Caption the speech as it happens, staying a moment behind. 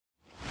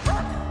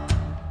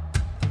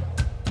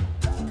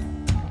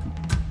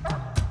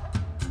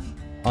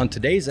On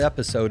today's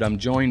episode, I'm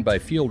joined by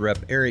Field Rep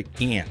Eric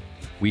Yant.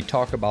 We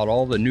talk about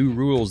all the new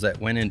rules that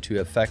went into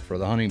effect for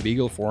the Hunting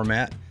Beagle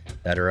format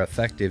that are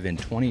effective in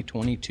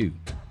 2022.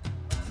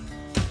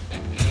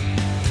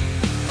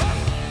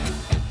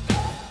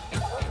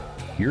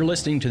 You're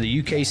listening to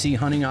the UKC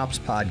Hunting Ops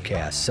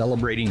Podcast,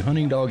 celebrating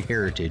hunting dog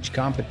heritage,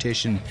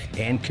 competition,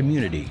 and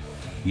community.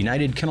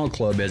 United Kennel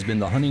Club has been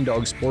the hunting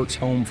dog sports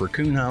home for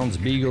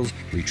coonhounds, beagles,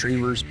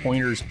 retrievers,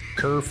 pointers,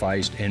 cur,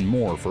 feist, and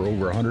more for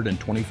over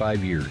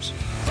 125 years.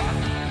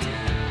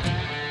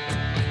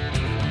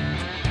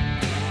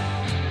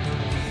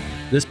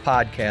 This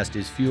podcast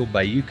is fueled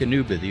by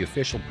Eukanuba, the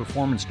official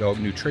performance dog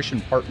nutrition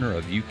partner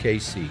of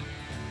UKC.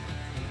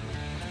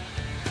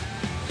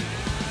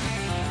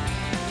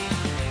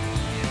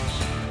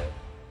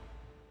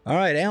 All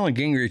right, Alan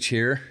Gingrich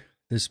here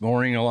this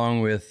morning, along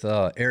with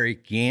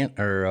Eric Yant,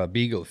 our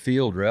Beagle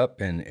Field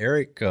Rep. And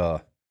Eric,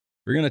 we're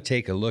going to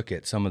take a look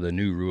at some of the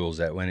new rules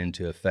that went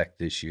into effect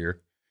this year.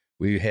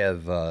 We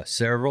have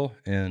several,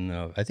 and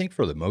I think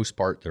for the most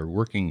part, they're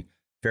working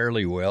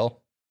fairly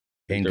well.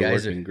 And they're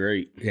guys working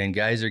great. And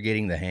guys are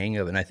getting the hang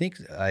of it. And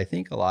I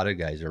think a lot of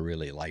guys are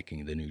really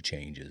liking the new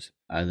changes.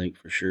 I think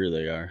for sure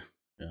they are.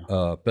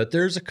 Yeah. But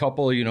there's a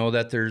couple,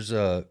 that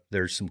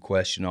there's some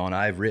question on.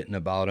 I've written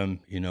about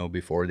them,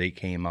 before they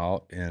came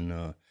out,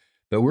 and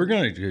but we're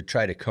going to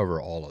try to cover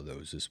all of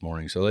those this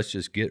morning. So let's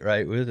just get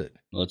right with it.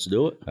 Let's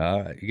do it.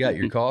 All right, you got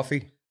your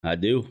coffee? I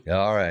do.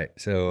 All right,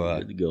 so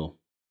good to go.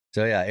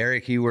 So yeah,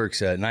 Eric, he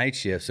works night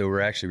shift, so we're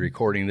actually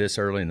recording this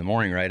early in the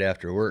morning, right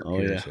after work. Oh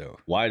here, yeah, so.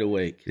 Wide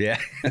awake. Yeah.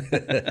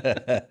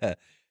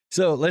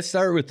 So let's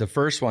start with the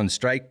first one: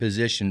 strike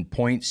position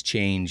points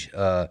change.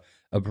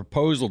 A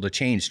proposal to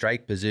change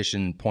strike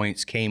position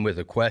points came with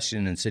a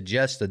question and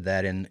suggested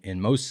that in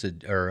most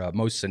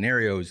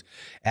scenarios,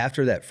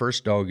 after that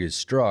first dog is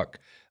struck,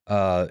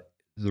 the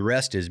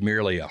rest is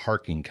merely a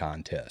harking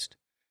contest,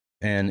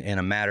 and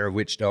a matter of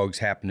which dogs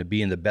happen to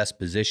be in the best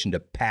position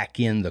to pack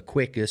in the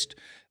quickest,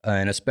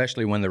 and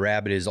especially when the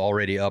rabbit is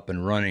already up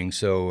and running.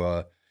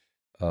 So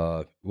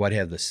what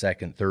have the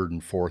second, third,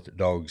 and fourth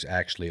dogs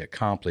actually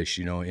accomplished,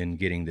 in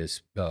getting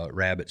this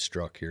rabbit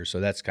struck here?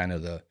 So that's kind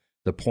of the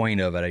point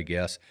of it, I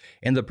guess.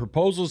 And the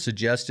proposal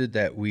suggested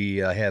that we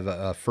have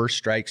a first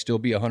strike still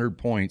be 100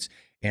 points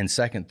and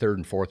second, third,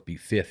 and fourth be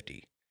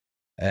 50.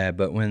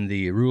 But when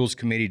the Rules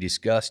Committee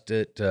discussed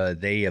it,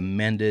 they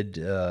amended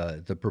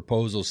the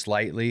proposal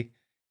slightly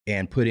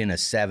and put in a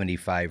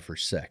 75 for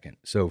second.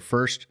 So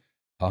first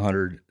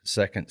 100,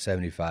 second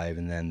 75,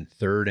 and then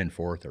third and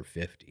fourth are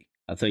 50.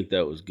 I think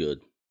that was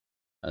good.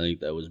 I think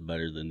that was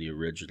better than the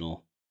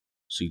original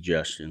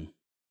suggestion.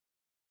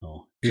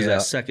 Because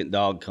that second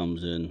dog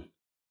comes in,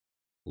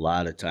 a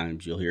lot of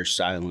times you'll hear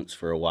silence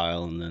for a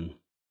while, and then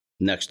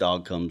next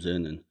dog comes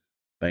in, and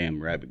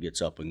bam, rabbit gets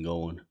up and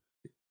going.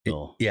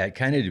 So it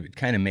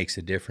kind of makes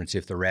a difference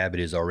if the rabbit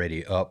is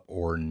already up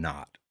or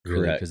not.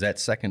 Really, correct. Because that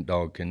second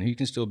dog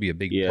can still be a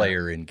big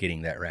player in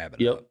getting that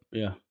rabbit up.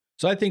 Yeah.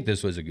 So I think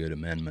this was a good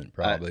amendment,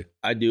 probably.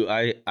 I do.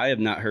 I have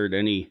not heard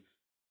any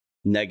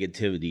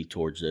negativity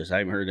towards this. I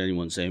haven't heard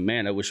anyone saying,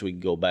 "Man, I wish we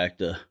could go back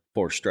to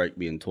fourth strike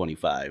being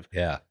 25."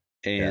 Yeah.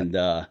 And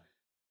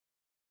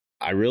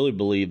I really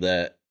believe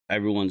that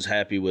everyone's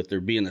happy with there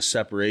being a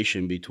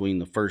separation between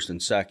the first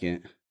and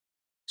second,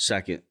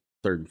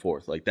 third, and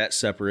fourth. Like that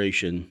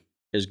separation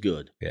is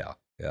good. Yeah.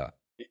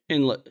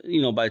 And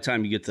by the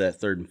time you get to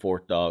that third and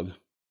fourth dog,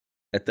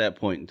 at that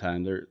point in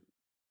time,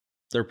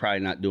 they're probably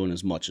not doing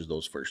as much as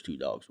those first two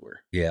dogs were.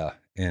 Yeah,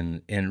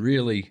 and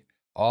really,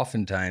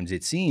 oftentimes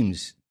it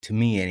seems to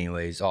me,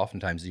 anyways,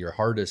 oftentimes your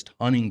hardest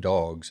hunting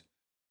dogs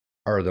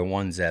are the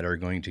ones that are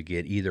going to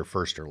get either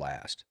first or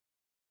last.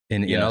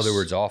 In other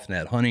words, often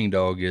that hunting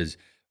dog is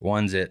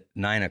one's at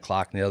 9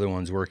 o'clock and the other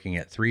one's working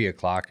at 3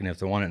 o'clock. And if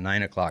the one at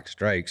 9 o'clock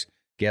strikes,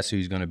 guess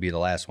who's going to be the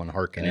last one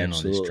harking in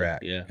on this track?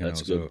 Yeah,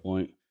 that's a good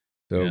point.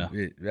 So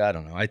I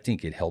don't know. I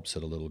think it helps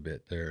it a little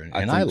bit there. And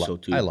I think so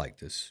too. I like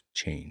this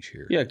change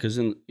here. Yeah, because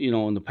in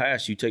the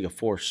past, you take a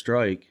fourth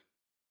strike,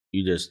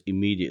 you just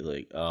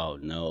immediately, oh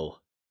no.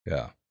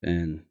 Yeah.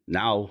 And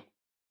now,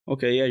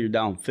 okay, yeah, you're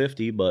down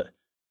 50, but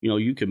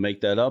you can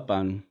make that up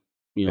on,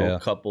 a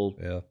couple,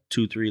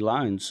 2-3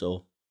 lines.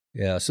 So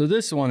yeah, so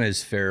this one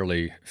is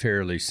fairly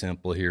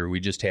simple here.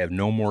 We just have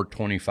no more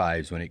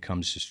 25s when it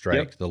comes to strike.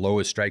 Yep. The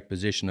lowest strike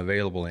position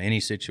available in any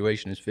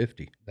situation is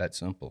 50. That's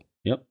simple.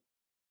 Yep.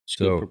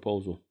 Good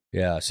proposal.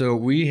 Yeah, so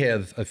we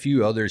have a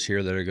few others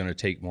here that are going to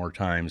take more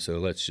time. So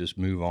let's just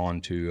move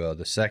on to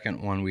the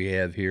second one we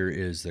have here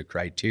is the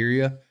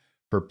criteria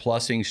for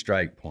plussing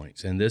strike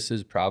points. And this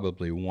is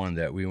probably one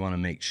that we want to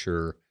make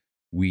sure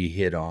we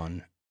hit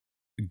on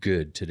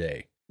good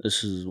today.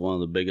 This is one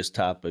of the biggest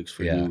topics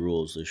for new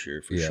rules this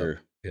year, for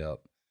sure. Yeah.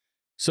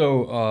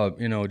 So,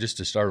 just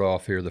to start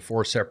off here, the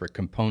 4 separate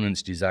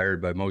components desired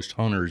by most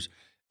hunters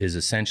is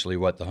essentially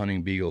what the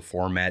Hunting Beagle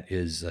format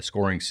is a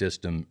scoring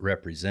system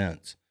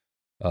represents.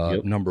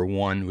 Number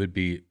 1 would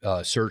be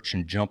search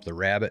and jump the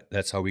rabbit.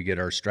 That's how we get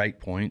our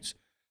strike points.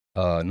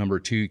 Number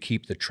 2,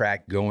 keep the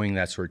track going.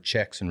 That's where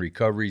checks and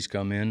recoveries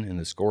come in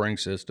the scoring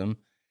system.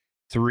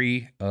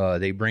 3,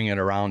 they bring it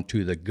around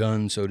to the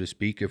gun, so to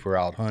speak, if we're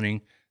out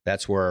hunting.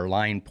 That's where our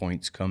line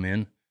points come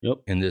in.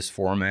 Yep. In this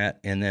format.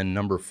 And then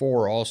number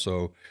 4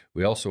 also,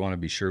 we also want to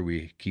be sure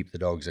we keep the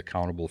dogs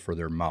accountable for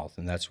their mouth.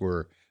 And that's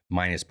where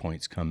minus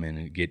points come in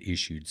and get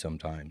issued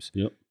sometimes.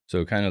 Yep.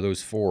 So kind of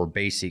those 4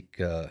 basic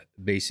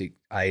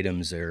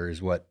items there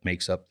is what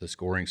makes up the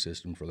scoring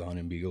system for the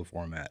Hunting Beagle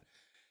format.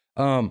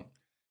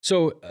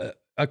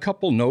 A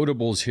couple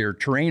notables here.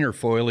 Terrain or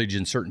foliage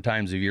in certain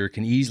times of year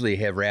can easily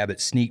have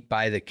rabbits sneak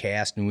by the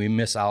cast and we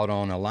miss out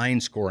on a line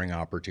scoring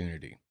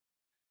opportunity.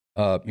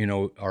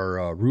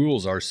 Our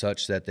rules are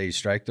such that they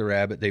strike the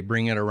rabbit, they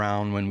bring it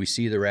around. When we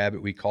see the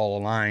rabbit, we call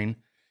a line.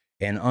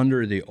 And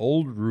under the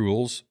old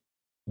rules,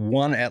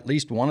 at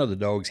least one of the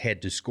dogs had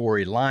to score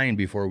a line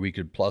before we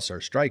could plus our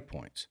strike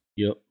points.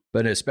 Yep.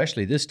 But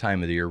especially this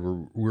time of the year,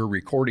 we're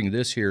recording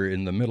this here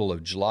in the middle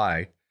of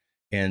July,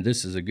 and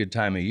this is a good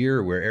time of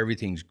year where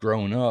everything's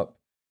grown up,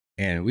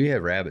 and we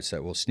have rabbits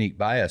that will sneak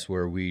by us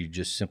where we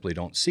just simply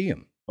don't see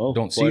them.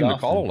 Don't see them to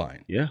call a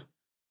line. Yeah.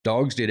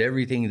 Dogs did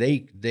everything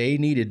they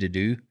needed to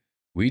do.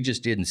 We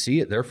just didn't see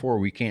it. Therefore,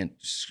 we can't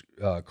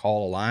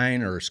call a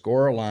line or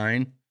score a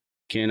line.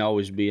 Can't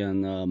always be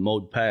on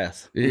mowed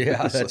path.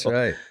 Yeah, that's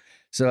right.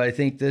 So I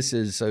think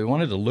so I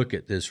wanted to look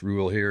at this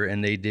rule here,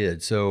 and they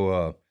did.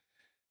 So,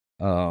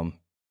 and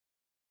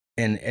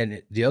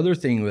the other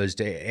thing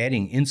was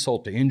adding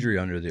insult to injury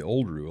under the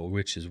old rule,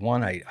 which is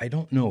one I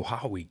don't know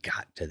how we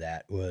got to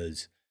that.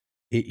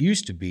 It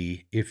used to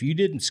be if you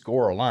didn't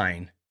score a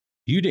line,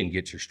 you didn't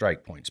get your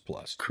strike points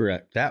plus.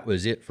 Correct. That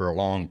was it for a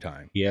long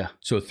time. Yeah.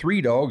 So 3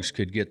 dogs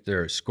could get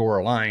their score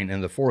a line,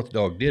 and the 4th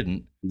dog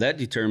didn't. That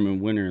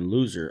determined winner and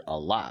loser a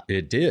lot.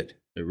 It did.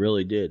 It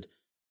really did.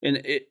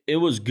 And it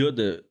was good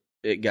that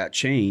it got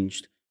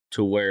changed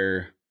to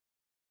where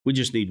we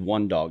just need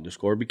 1 dog to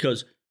score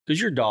because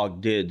your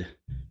dog did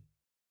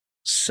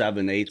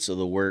 7/8 of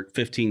the work,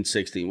 15,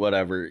 16,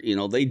 whatever.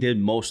 They did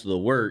most of the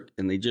work,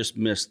 and they just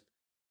missed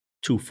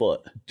 2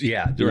 foot.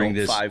 Yeah, during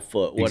this 5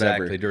 foot,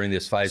 whatever. Exactly, during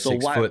this 5,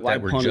 6 why, foot why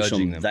that we're punish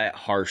judging them them that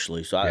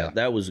harshly? So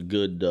that was a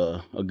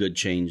good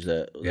change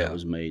that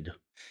was made.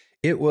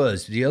 It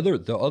was the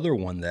other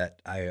one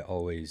that I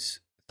always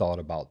thought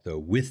about though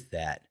with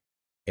that,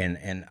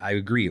 and I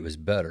agree it was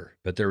better,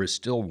 but there was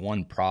still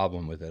one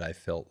problem with it. I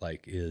felt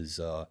like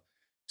is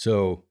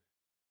so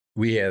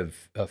we have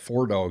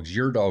 4 dogs.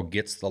 Your dog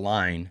gets the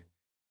line,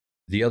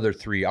 the other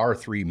 3, our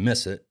 3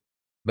 miss it.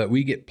 But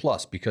we get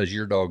plus because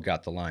your dog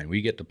got the line.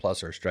 We get to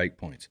plus our strike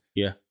points.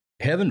 Yeah.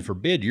 Heaven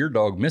forbid your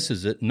dog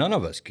misses it. None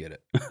of us get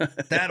it.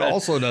 That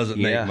also doesn't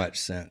make much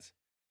sense.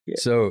 Yeah.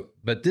 So,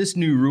 but this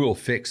new rule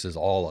fixes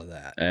all of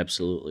that.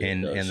 Absolutely.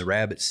 And the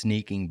rabbit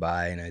sneaking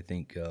by. And I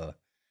think,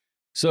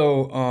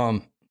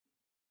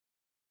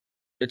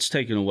 it's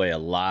taken away a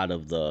lot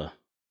of the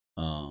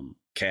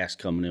cast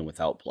coming in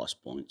without plus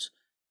points.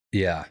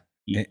 Yeah.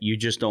 You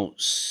just don't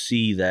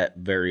see that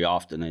very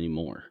often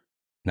anymore.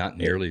 Not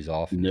nearly as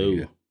often.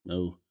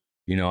 No.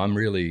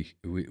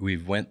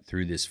 We've went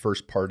through this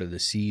first part of the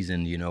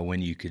season,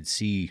 when you could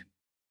see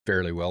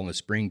fairly well in the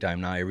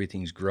springtime. Now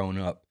everything's grown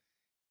up.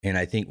 And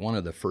I think one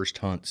of the first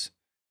hunts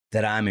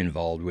that I'm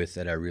involved with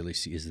that I really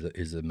see is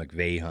the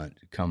McVeigh hunt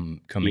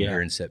coming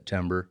here in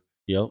September.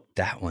 Yep.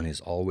 That one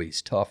is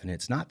always tough. And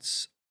it's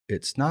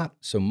not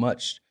so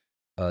much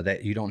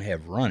that you don't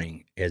have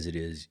running as it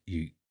is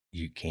you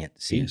can't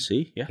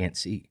see. Can't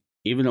see.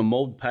 Even a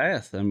mowed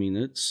path. I mean,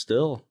 it's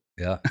still.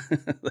 Yeah.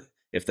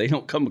 If they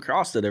don't come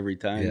across it every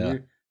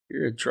time,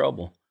 you're in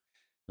trouble.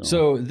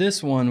 So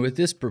this one with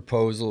this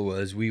proposal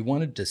was we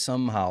wanted to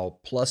somehow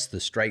plus the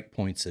strike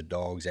points of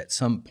dogs at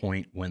some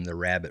point when the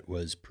rabbit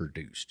was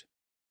produced.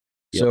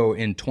 Yep. So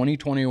in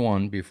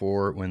 2021,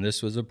 when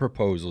this was a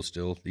proposal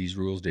still, these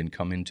rules didn't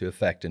come into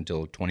effect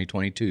until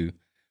 2022,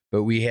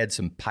 but we had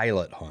some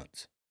pilot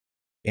hunts.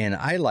 And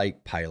I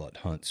like pilot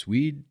hunts.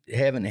 We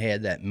haven't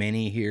had that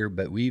many here,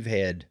 but we've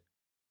had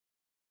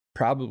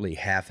probably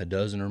half a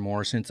dozen or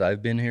more since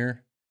I've been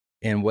here.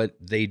 And what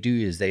they do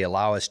is they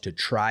allow us to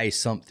try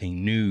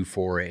something new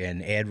for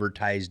an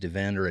advertised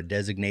event or a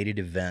designated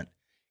event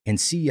and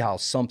see how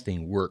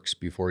something works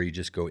before you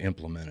just go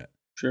implement it.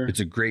 Sure. It's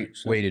a great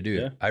way to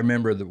do it. I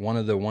remember that one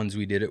of the ones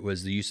we did it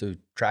was the use of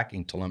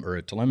tracking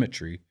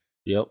telemetry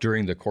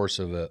during the course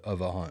of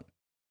a hunt.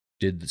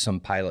 Did some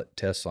pilot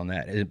tests on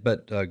that.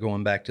 But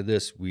going back to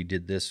this, we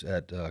did this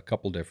at a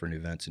couple different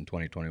events in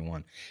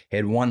 2021.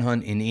 Had one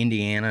hunt in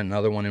Indiana,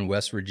 another one in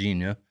West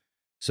Virginia.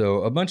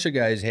 So a bunch of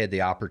guys had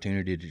the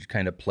opportunity to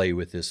kind of play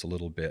with this a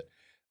little bit.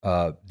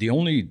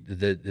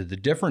 The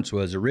difference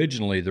was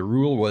originally the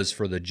rule was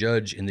for the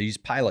judge in these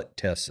pilot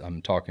tests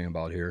I'm talking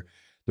about here.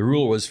 The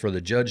rule was for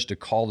the judge to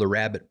call the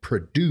rabbit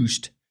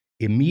produced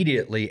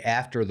immediately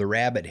after the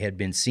rabbit had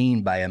been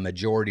seen by a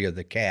majority of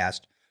the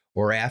cast,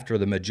 or after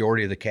the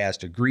majority of the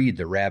cast agreed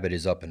the rabbit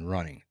is up and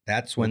running.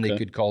 That's when they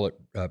could call it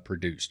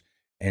produced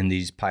in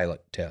these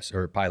pilot tests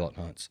or pilot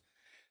hunts.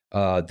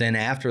 Then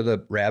after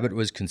the rabbit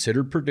was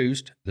considered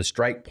produced, the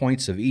strike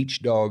points of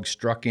each dog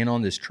struck in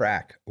on this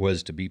track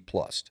was to be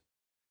plussed.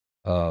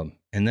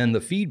 And then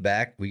the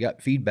feedback, we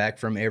got feedback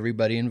from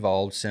everybody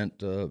involved,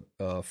 sent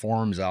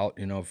forms out,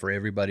 for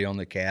everybody on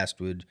the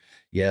cast would,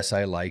 yes,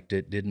 I liked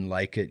it, didn't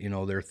like it,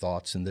 their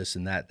thoughts and this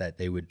and that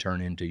they would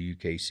turn into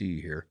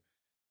UKC here.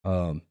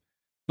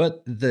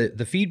 But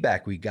the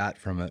feedback we got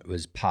from it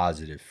was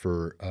positive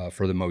for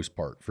the most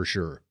part, for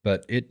sure.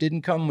 But it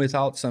didn't come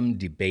without some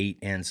debate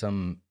and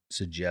some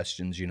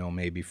suggestions,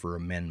 maybe for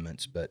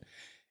amendments. But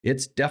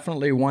it's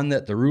definitely one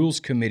that the Rules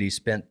Committee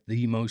spent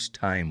the most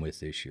time with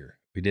this year.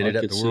 We did it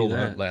at the World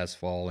Hunt last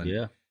fall,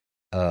 and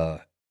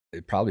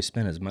it probably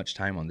spent as much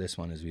time on this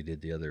one as we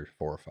did the other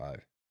 4 or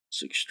 5.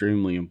 It's an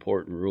extremely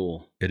important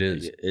rule. It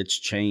is. It's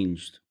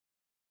changed.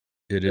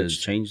 It's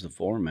changed the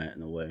format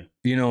in a way.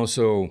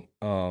 So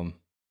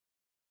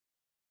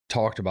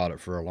talked about it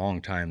for a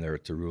long time there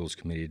at the Rules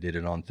Committee. Did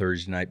it on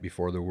Thursday night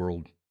before the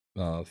World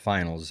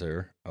Finals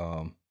there,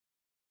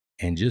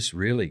 and just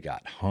really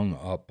got hung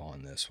up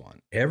on this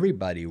one.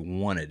 Everybody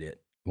wanted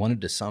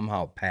to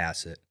somehow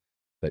pass it,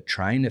 but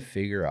trying to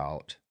figure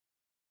out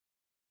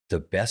the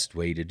best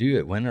way to do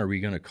it. When are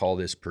we going to call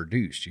this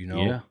produced?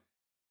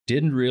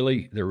 Didn't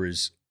really. There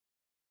was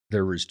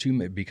too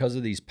much because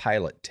of these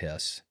pilot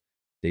tests.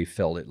 They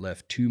felt it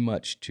left too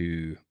much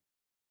to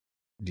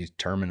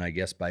determine, I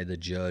guess, by the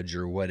judge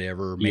or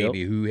whatever,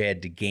 maybe who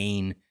had to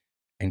gain,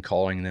 and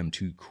calling them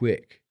too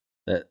quick.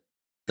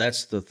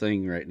 That's the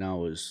thing right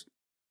now, is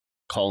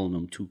calling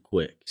them too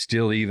quick.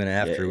 Still, even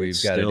after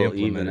we've got it implemented.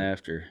 Even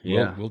after,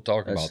 yeah. We'll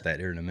talk about that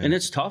here in a minute. And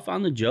it's tough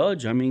on the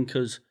judge. I mean,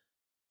 because,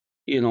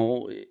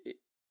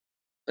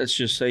 let's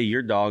just say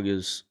your dog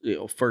is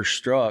first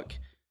struck.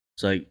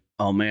 It's like,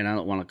 oh man, I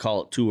don't want to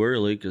call it too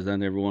early, because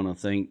then everyone will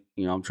think,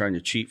 I'm trying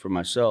to cheat for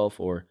myself.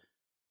 Or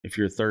if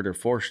you're third or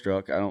fourth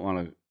struck, I don't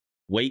want to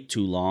wait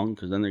too long,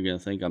 because then they're going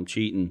to think I'm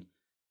cheating.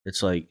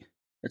 It's like,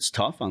 it's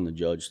tough on the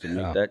judge to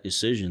make that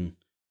decision.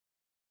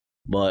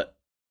 But,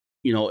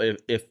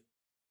 if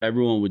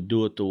everyone would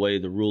do it the way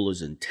the rule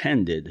is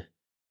intended,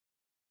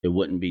 it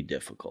wouldn't be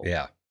difficult.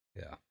 Yeah.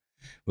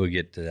 We'll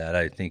get to that.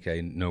 I think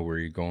I know where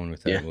you're going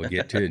with that. Yeah. We'll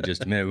get to it in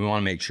just a minute. We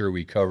want to make sure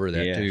we cover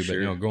that too.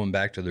 But, going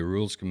back to the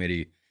Rules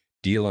Committee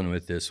dealing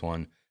with this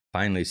one,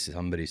 finally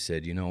somebody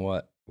said, you know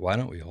what? Why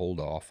don't we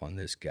hold off on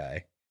this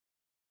guy?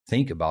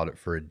 Think about it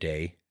for a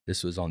day.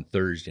 This was on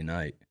Thursday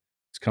night.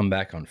 Let's come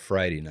back on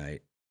Friday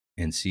night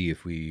and see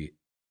if we,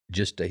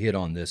 just to hit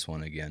on this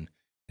one again,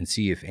 and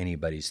see if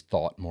anybody's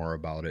thought more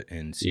about it,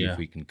 and see if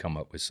we can come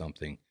up with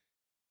something.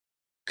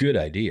 Good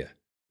idea.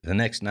 The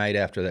next night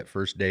after that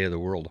first day of the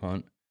World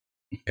Hunt,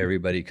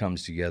 everybody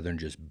comes together and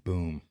just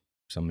boom,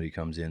 somebody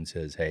comes in and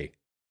says, hey,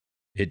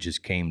 it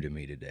just came to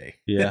me today.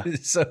 Yeah.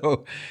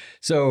 So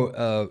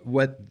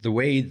what the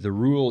way the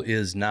rule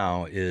is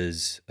now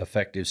is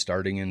effective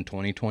starting in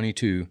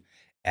 2022.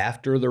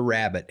 After the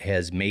rabbit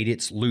has made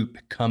its loop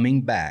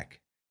coming back,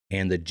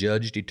 and the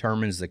judge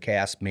determines the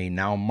cast may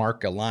now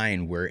mark a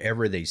line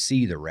wherever they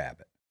see the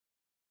rabbit.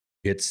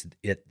 It's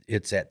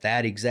at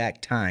that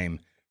exact time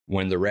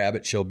when the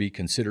rabbit shall be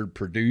considered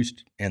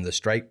produced, and the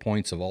strike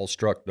points of all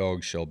struck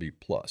dogs shall be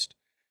plussed.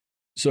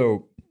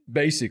 So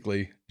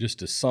basically, just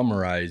to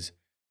summarize,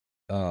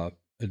 the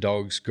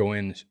dogs go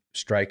in,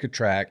 strike a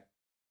track,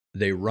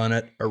 they run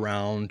it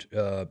around,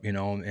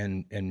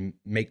 and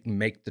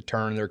make the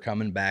turn. They're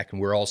coming back,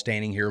 and we're all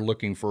standing here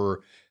looking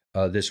for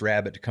this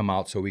rabbit to come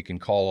out so we can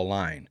call a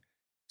line.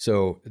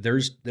 So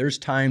there's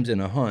times in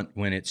a hunt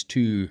when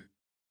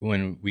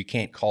when we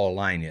can't call a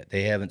line yet.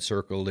 They haven't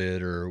circled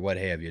it or what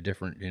have you.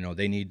 Different,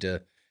 they need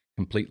to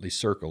completely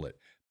circle it.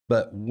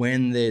 But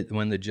when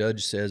the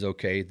judge says,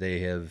 okay,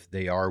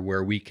 they are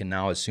where we can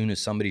now, as soon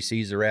as somebody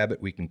sees the rabbit,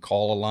 we can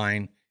call a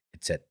line.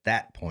 It's at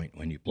that point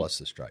when you plus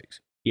the strikes.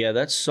 Yeah,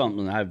 that's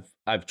something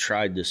I've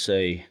tried to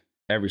say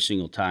every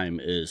single time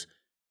is,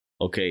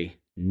 okay,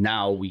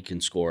 now we can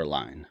score a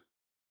line.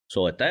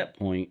 So at that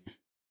point,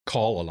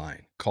 call a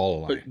line.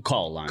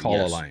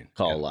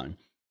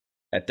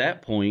 At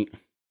that point,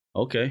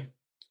 okay,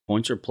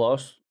 points are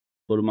plus,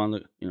 put them on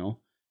the,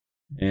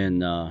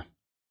 and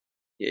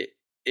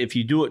if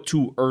you do it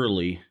too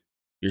early,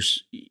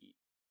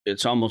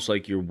 it's almost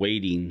like you're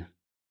waiting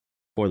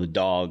for the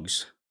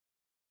dogs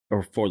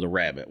or for the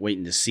rabbit,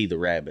 waiting to see the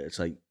rabbit. It's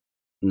like,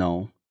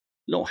 no,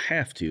 you don't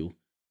have to,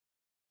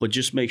 but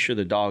just make sure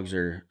the dogs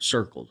are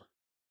circled.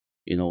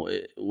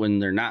 When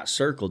they're not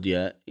circled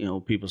yet,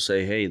 people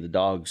say, hey, the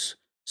dogs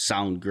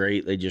sound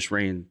great. They just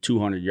ran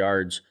 200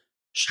 yards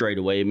straight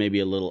away, maybe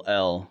a little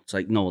L. It's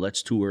like, no,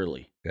 that's too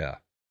early. Yeah.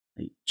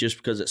 Just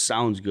because it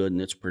sounds good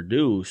and it's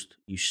produced,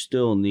 you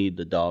still need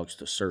the dogs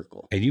to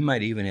circle. And you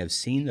might even have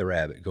seen the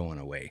rabbit going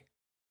away.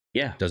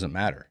 Yeah. Doesn't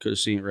matter. Could have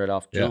seen it right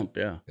off jump.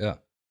 Yeah.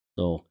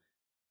 So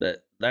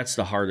that's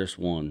the hardest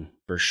one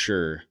for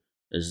sure,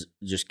 is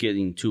just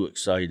getting too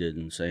excited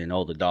and saying,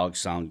 oh, the dogs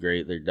sound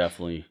great. They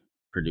definitely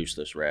produce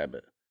this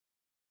rabbit.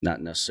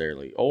 Not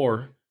necessarily.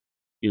 Or,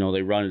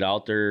 they run it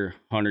out there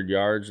 100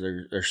 yards.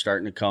 They're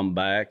starting to come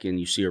back, and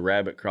you see a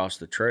rabbit cross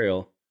the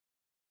trail.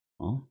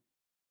 Well,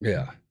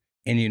 yeah.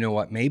 And you know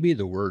what? Maybe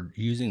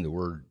using the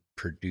word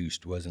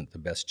produced wasn't the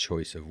best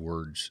choice of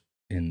words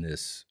in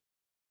this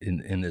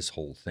in this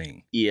whole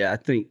thing. Yeah, I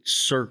think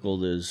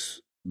circled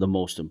is the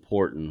most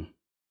important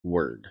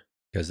word.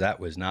 Because that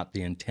was not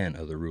the intent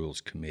of the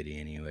rules committee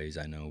anyways.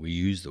 I know we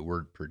use the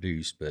word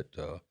produced, but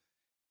there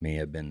might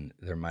have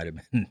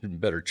been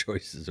better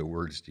choices of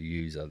words to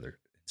use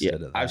instead of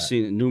that. I've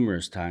seen it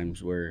numerous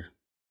times where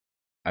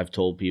I've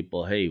told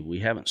people, hey, we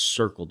haven't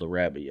circled the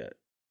rabbit yet.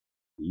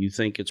 You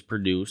think it's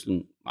produced,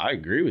 and I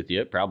agree with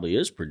you, it probably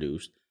is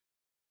produced,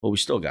 but we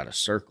still got to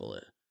circle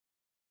it.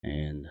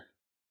 And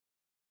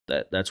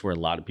that's where a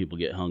lot of people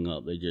get hung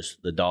up.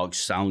 The dogs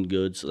sound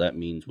good, so that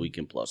means we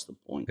can plus the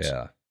points.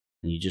 Yeah.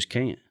 And you just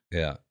can't.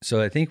 Yeah.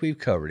 So I think we've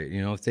covered it.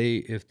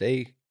 If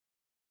they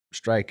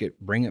strike it,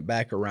 bring it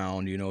back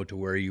around, to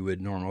where you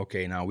would normally,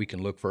 okay, now we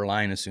can look for a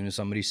line as soon as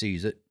somebody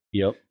sees it.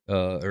 Yep.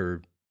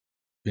 Or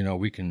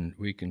we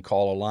can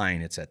call a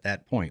line. It's at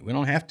that point. We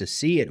don't have to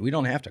see it. We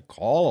don't have to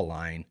call a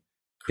line.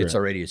 Correct. It's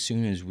already as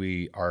soon as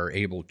we are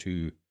able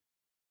to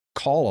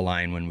call a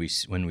line when we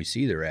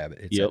see the rabbit.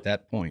 It's at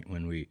that point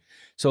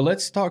So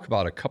let's talk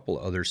about a couple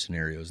other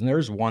scenarios. And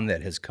there's one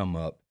that has come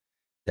up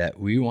that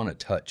we want to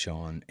touch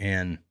on.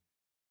 And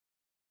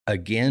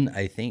again,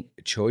 I think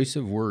choice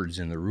of words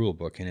in the rule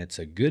book, and it's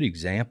a good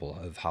example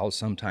of how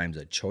sometimes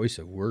a choice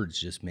of words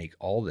just make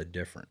all the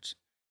difference.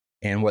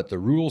 And what the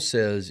rule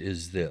says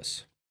is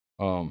this.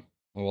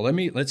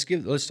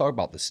 Let's talk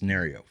about the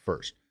scenario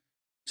first.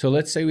 So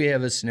let's say we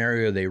have a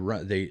scenario,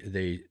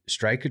 they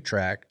strike a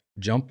track,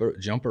 jump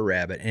a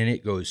rabbit, and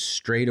it goes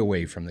straight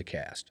away from the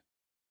cast.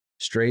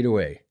 Straight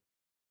away.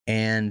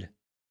 And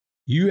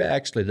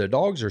the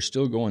dogs are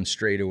still going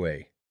straight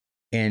away.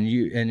 And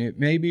it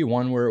may be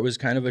one where it was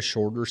kind of a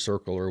shorter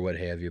circle or what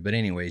have you. But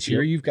anyways,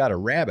 here you've got a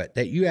rabbit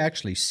that you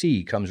actually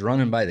see comes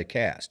running by the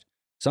cast.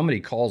 Somebody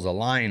calls a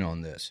line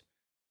on this.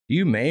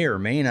 You may or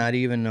may not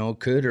even know,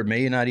 could or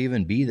may not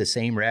even be the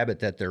same rabbit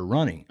that they're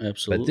running.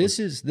 Absolutely. But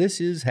this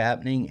is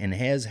happening and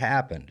has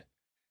happened.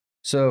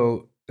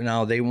 So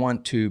now they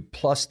want to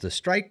plus the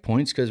strike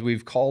points because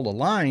we've called a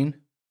line.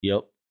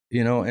 Yep.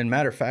 And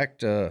matter of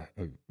fact,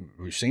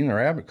 we've seen the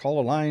rabbit call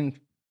a line.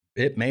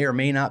 It may or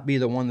may not be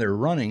the one they're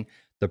running.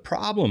 The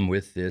problem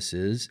with this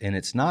is, and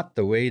it's not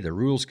the way the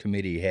rules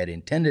committee had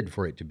intended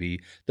for it to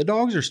be, the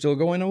dogs are still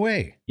going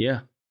away.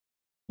 Yeah.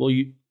 Well,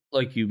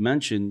 like you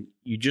mentioned,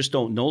 you just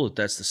don't know that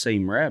that's the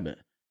same rabbit.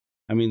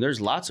 I mean, there's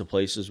lots of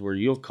places where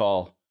you'll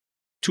call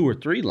 2 or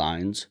 3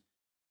 lines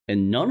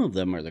and none of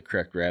them are the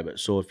correct rabbit.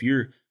 So if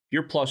you're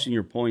plussing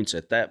your points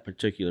at that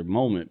particular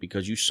moment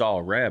because you saw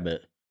a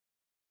rabbit,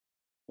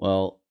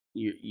 well,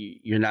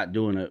 you're not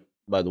doing it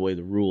by the way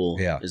the rule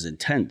is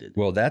intended.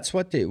 Well, that's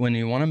what when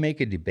you want to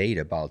make a debate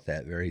about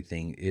that very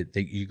thing,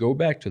 you go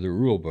back to the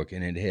rule book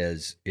and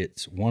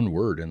it's one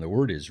word, and the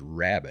word is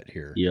rabbit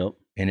here. Yep.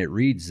 And it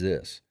reads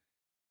this.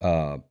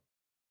 Rule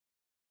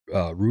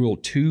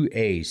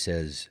 2A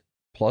says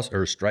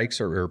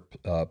strikes or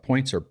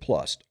points are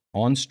plussed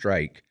on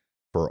strike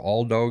for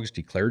all dogs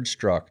declared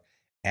struck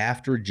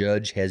after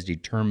judge has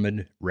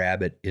determined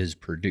rabbit is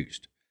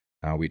produced.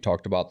 Now, we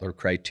talked about the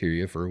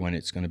criteria for when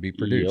it's going to be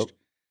produced. Yep.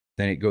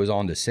 Then it goes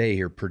on to say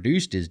here,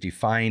 produced is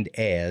defined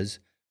as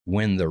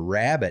when the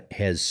rabbit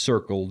has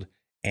circled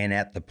and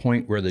at the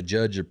point where the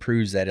judge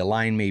approves that a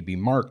line may be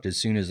marked as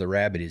soon as the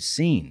rabbit is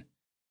seen.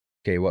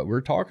 Okay, what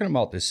we're talking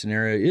about this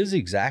scenario is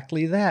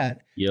exactly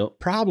that. Yep.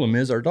 Problem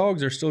is our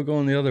dogs are still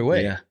going the other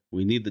way. Yeah,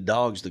 we need the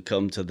dogs to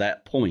come to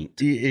that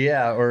point.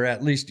 Yeah, or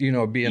at least, being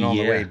on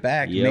the way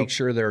back to make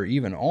sure they're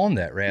even on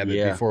that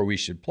rabbit before we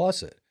should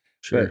plus it.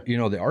 Sure. But,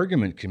 the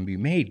argument can be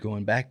made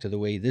going back to the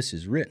way this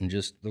is written,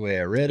 just the way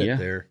I read it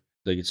there.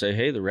 They could say,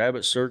 hey, the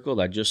rabbit circled.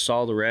 I just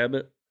saw the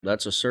rabbit.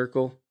 That's a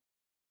circle.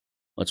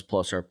 Let's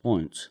plus our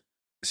points.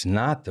 It's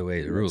not the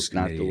way the rules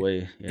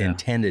committee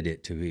intended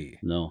it to be.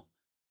 No.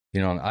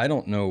 I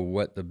don't know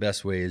what the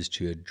best way is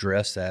to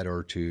address that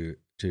or to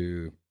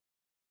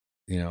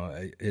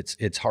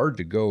it's hard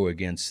to go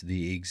against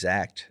the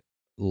exact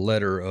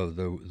letter of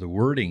the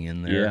wording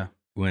in there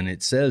when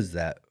it says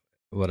that.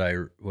 What I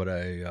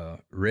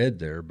read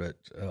there, but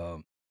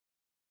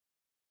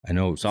I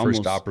know it's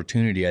first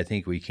opportunity. I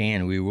think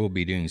we will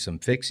be doing some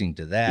fixing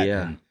to that.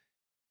 Yeah, and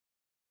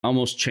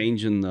almost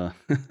changing the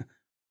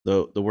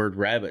the word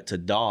rabbit to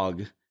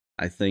dog,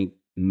 I think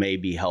may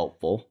be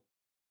helpful,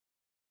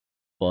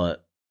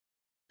 but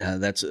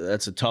that's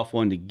a tough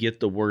one to get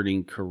the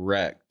wording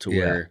correct to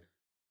where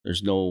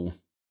there's no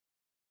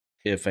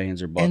ifs,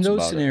 ands, or buts. And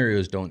those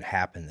scenarios don't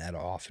happen that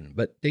often,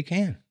 but they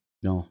can.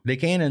 No, they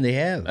can, and they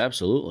have.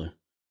 Absolutely.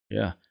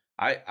 Yeah.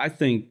 I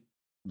think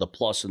the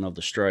plussing of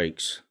the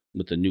strikes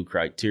with the new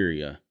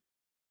criteria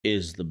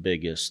is the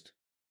biggest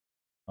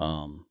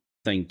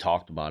thing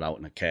talked about out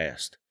in a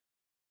cast.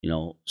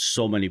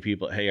 So many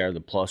people, hey, are the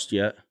plussed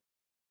yet?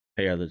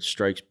 Hey, are the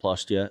strikes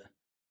plussed yet?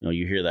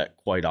 You hear that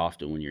quite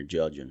often when you're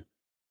judging.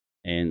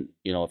 And,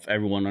 if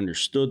everyone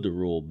understood the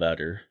rule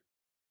better,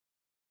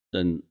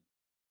 then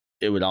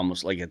it would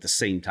almost like at the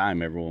same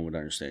time, everyone would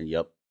understand,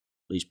 yep,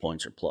 these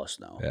points are plus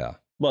now. Yeah.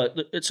 But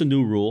it's a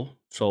new rule.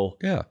 So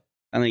yeah,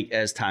 I think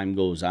as time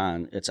goes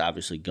on, it's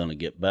obviously going to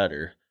get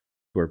better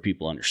where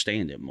people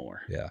understand it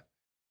more. Yeah.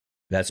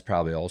 That's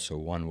probably also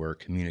one where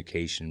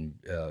communication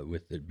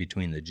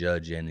between the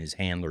judge and his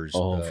handlers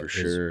for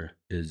sure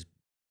is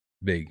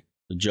big.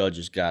 The judge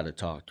has got to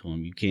talk to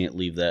him. You can't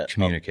leave that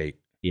communicate.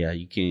 Yeah,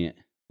 you can't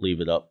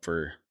leave it up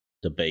for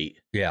debate.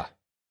 Yeah.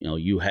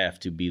 You have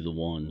to be the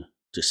one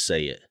to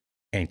say it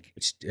and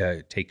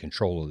take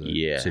control of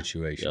the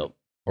situation. Yep.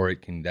 Or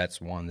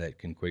that's one that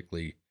can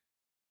quickly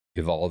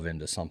evolve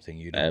into something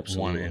you don't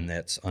want, and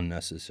that's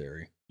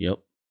unnecessary. Yep.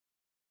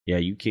 Yeah,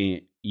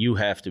 you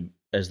have to,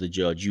 as the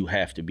judge, you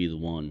have to be the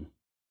one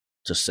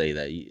to say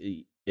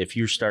that. If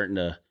you're starting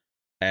to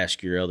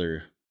ask your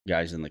other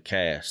guys in the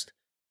cast,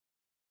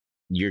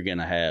 you're going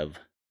to have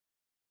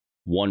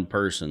one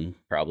person,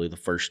 probably the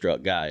first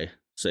struck guy,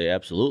 say,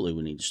 absolutely,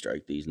 we need to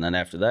strike these. And then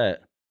after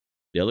that,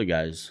 the other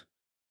guys.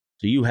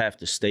 So you have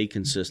to stay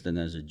consistent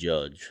as a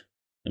judge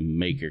and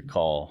make your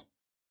call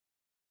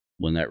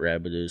when that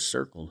rabbit is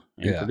circled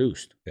and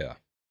produced. Yeah.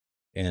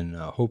 And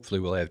hopefully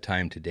we'll have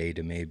time today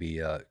to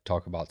maybe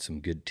talk about some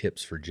good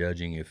tips for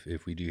judging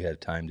if we do have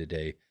time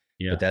today.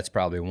 Yeah. But that's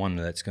probably one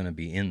that's going to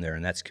be in there,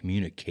 and that's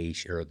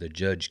communication, or the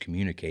judge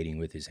communicating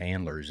with his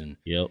handlers. And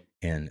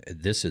and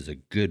this is a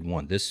good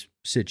one. This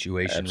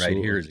situation right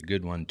here is a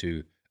good one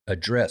to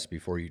address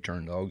before you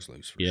turn dogs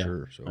loose, for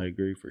sure. So I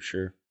agree for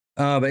sure.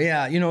 But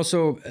yeah,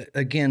 so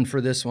again,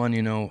 for this one,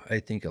 I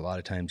think a lot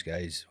of times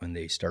guys, when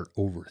they start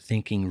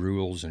overthinking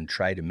rules and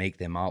try to make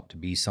them out to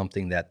be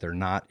something that they're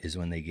not, is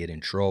when they get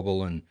in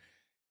trouble.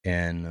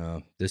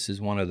 And this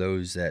is one of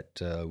those that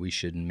we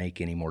shouldn't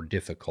make any more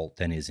difficult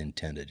than is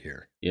intended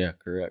here. Yeah,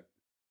 correct.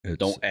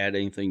 Don't add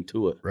anything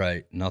to it.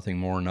 Right. Nothing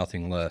more,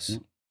 nothing less.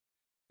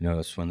 Yeah.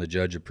 It's when the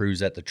judge approves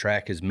that the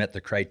track has met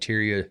the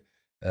criteria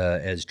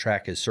as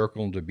track is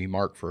circled to be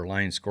marked for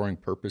line scoring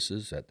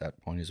purposes. At that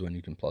point is when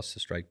you can plus the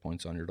strike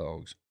points on your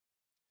dogs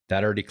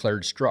that are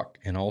declared struck,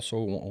 and also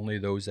only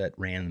those that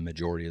ran the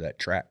majority of that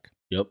track.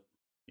 Yep.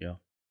 Yeah.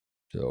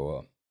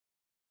 So,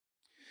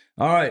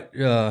 all right.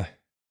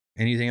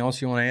 Anything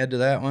else you want to add to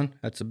that one?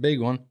 That's a big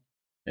one.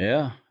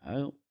 Yeah.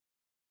 I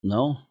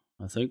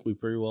think we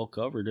pretty well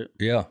covered it.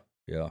 Yeah.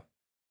 Yeah.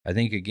 I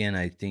think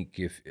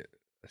if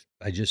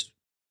I just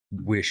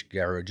wish,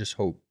 Gara, just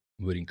hope,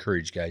 would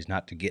encourage guys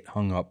not to get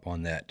hung up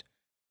on that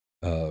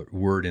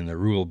word in the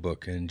rule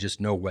book, and just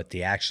know what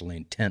the actual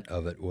intent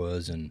of it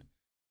was, and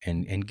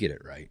get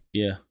it right.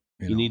 Yeah.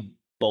 You need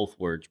both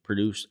words,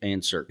 produced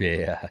and circled.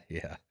 Yeah.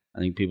 Yeah. I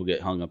think people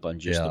get hung up on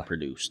just the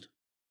produced.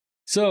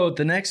 So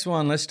the next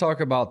one, let's talk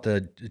about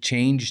the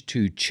change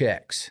to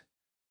checks.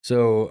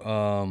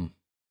 So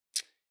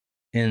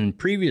in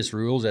previous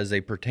rules, as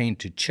they pertain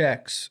to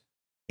checks,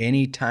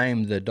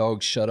 anytime the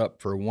dog shut up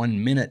for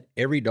 1 minute,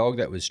 every dog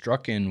that was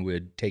struck in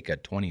would take a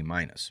 20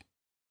 minus.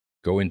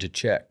 Go into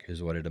check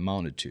is what it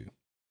amounted to.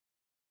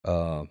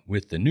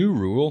 With the new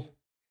rule,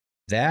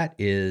 that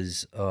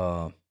is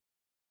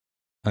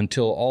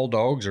until all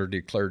dogs are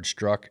declared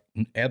struck,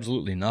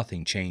 absolutely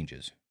nothing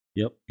changes.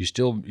 Yep.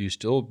 You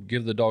still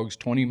give the dogs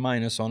 20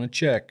 minus on a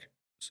check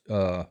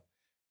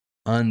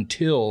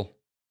until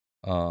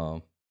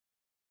all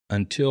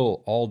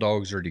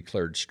dogs are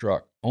declared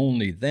struck.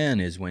 Only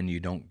then is when you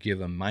don't give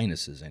them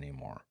minuses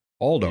anymore.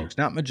 All dogs,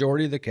 not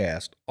majority of the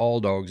cast, all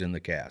dogs in the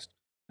cast.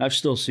 I've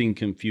still seen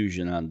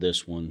confusion on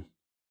this one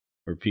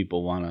where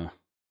people want to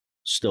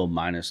still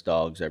minus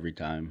dogs every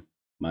time,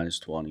 minus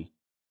 20.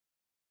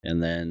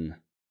 And then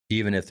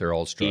even if they're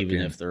all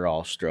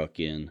struck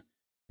in,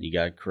 you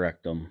got to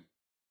correct them.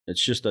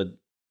 It's just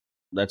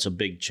that's a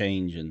big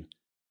change, and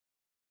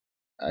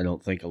I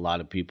don't think a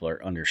lot of people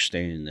are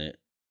understanding that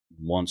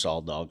once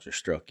all dogs are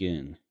struck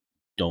in,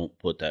 don't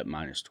put that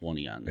minus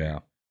 20 on there. Yeah.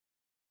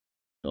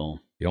 So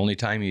the only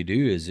time you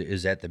do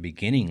is at the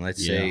beginning,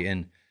 let's say,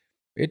 and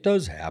it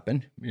does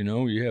happen.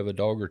 You have a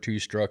dog or two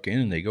struck in,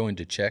 and they go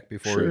into check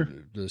before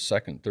the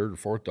second, third, or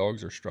fourth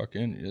dogs are struck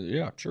in.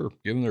 Yeah, sure,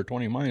 give them their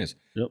 20 minus.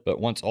 Yep. But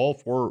once all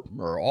four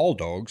or all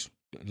dogs,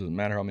 it doesn't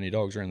matter how many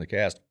dogs are in the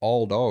cast,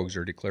 all dogs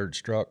are declared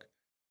struck.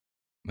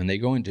 When they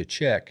go into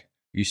check,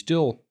 you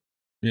still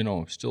say,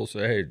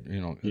 hey,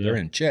 they're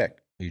in check.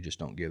 You just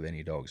don't give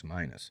any dogs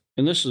minus.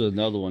 And this is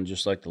another one,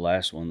 just like the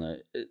last one,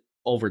 that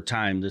over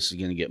time, this is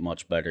going to get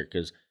much better,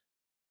 because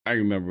I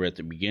remember at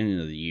the beginning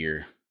of the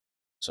year,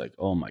 it's like,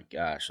 oh my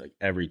gosh, like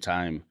every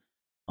time,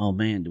 oh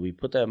man, do we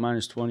put that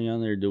minus 20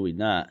 on there or do we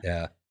not?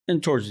 Yeah.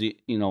 And towards the,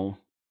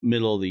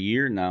 middle of the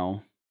year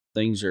now,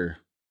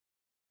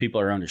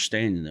 people are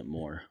understanding it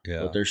more.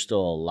 Yeah. But there's still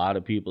a lot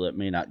of people that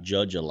may not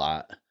judge a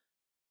lot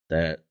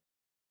that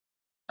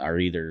are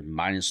either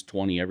minus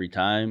 20 every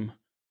time,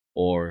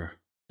 or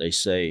they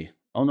say,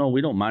 oh no,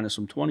 we don't minus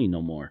them 20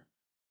 no more.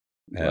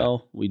 Yeah.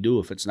 Well, we do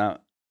if it's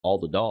not all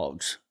the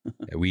dogs.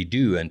 We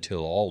do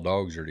until all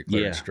dogs are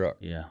declared struck.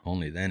 Yeah.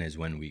 Only then is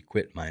when we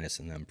quit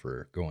minusing them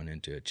for going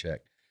into a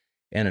check.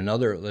 And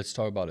let's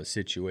talk about a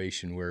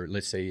situation where,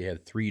 let's say you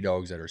have 3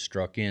 dogs that are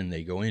struck in,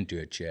 they go into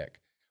a check.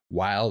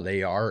 While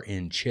they are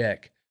in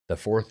check, the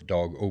 4th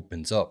dog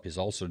opens up, is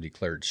also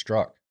declared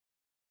struck.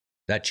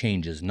 That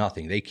changes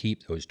nothing. They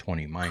keep those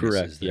 20 minuses.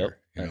 Correct. There.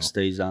 Yep. That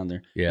stays on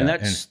there. Yeah. And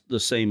that's the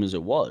same as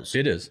it was.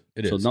 It is.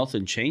 So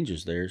nothing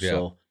changes there. Yeah.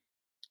 So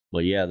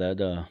But yeah,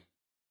 that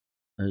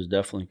is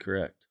definitely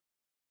correct.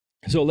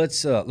 So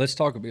let's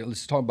talk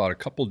about a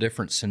couple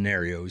different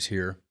scenarios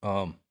here.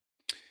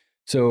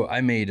 So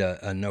I made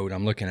a note.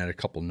 I'm looking at a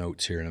couple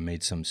notes here, and I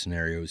made some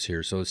scenarios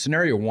here. So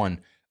scenario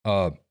one,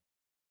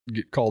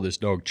 call this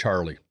dog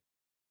Charlie.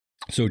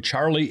 So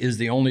Charlie is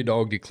the only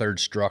dog declared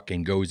struck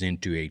and goes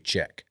into a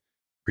check.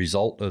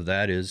 Result of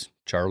that is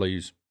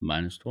Charlie's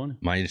 -20.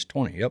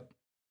 -20. Yep,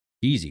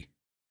 easy.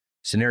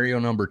 Scenario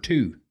number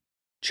two,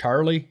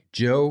 Charlie,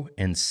 Joe,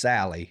 and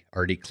Sally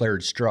are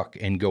declared struck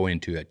and go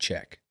into a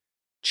check.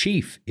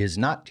 Chief is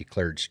not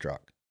declared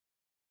struck.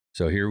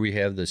 So here we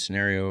have the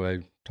scenario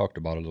I talked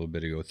about a little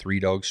bit ago. 3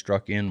 dogs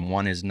struck in,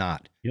 1 is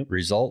not. Yep.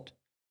 Result,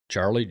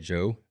 Charlie,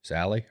 Joe,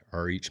 Sally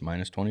are each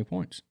 -20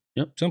 points.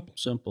 Yep.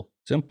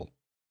 Simple.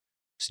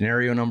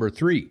 Scenario number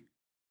 3.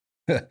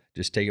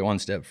 Just take it one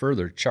step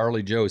further.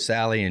 Charlie, Joe,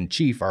 Sally, and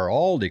Chief are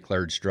all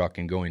declared struck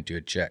and go into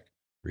a check.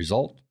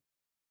 Result?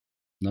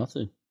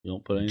 Nothing. You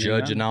don't put anything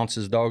Judge down.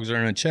 announces dogs are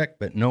in a check,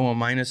 but no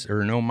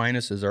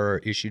minuses are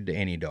issued to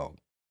any dog.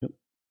 Yep.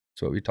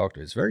 That's what we talked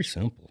about. It's very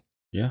simple.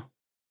 Yeah.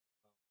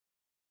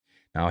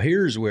 Now,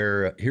 here's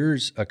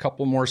a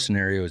couple more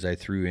scenarios I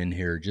threw in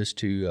here just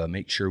to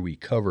make sure we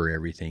cover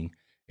everything,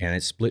 and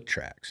it's split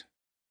tracks.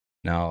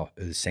 Now,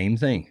 the same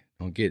thing.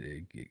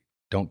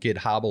 Don't get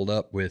hobbled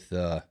up with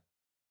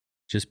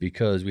just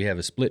because we have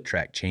a split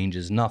track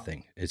changes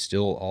nothing. It's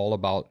still all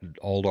about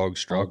all dogs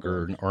struck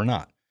or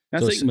not. I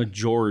think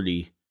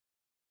majority,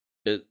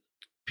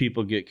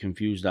 people get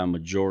confused on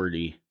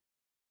majority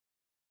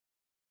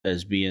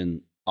as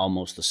being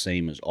almost the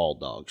same as all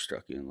dogs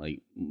struck in.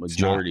 Like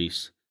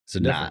majorities. It's a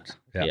difference.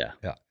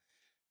 Yeah.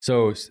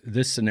 So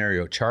this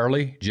scenario,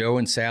 Charlie, Joe,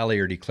 and Sally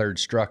are declared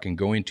struck and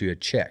go into a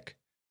check.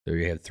 So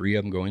you have 3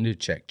 of them going into a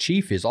check.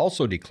 Chief is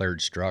also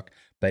declared struck,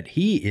 but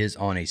he is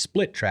on a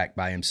split track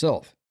by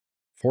himself.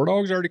 4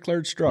 dogs are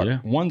declared struck. Yeah.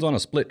 1's on a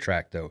split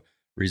track, though.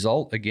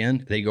 Result,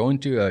 again, they go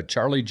into a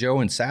Charlie, Joe,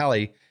 and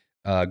Sally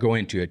go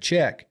into a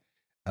check,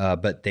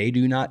 but they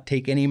do not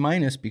take any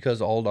minus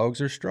because all dogs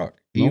are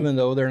struck, even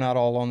though they're not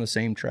all on the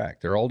same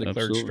track. They're all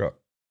declared struck.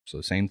 So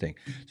same thing.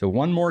 So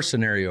one more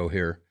scenario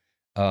here.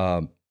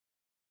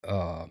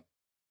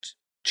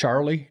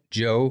 Charlie,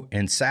 Joe,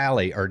 and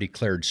Sally are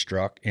declared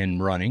struck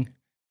and running.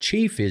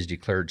 Chief is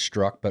declared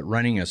struck, but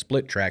running a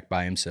split track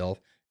by himself,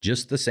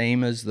 just the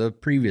same as the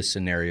previous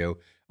scenario.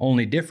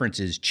 Only difference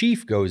is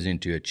Chief goes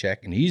into a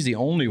check, and he's the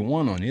only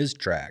one on his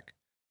track.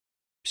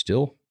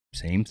 Still,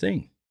 same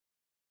thing.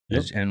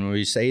 Yep. And when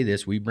we say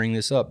this, we bring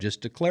this up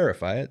just to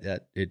clarify it,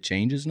 that it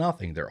changes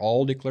nothing. They're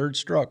all declared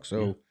struck,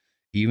 so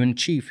even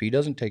Chief, he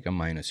doesn't take a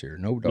minus here.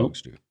 No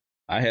dogs do.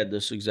 I had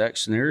this exact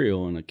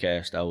scenario in a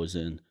cast I was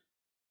in,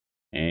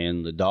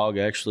 and the dog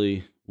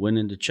actually went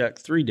into check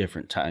 3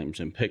 different times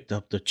and picked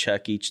up the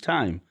check each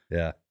time.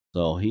 Yeah.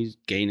 So he's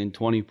gaining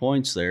 20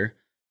 points there.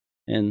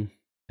 And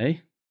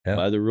hey,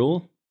 by the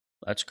rule,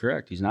 that's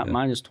correct. He's not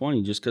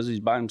 -20 just because he's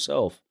by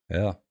himself.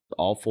 Yeah.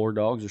 All 4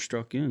 dogs are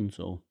struck in.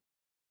 So,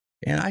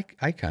 and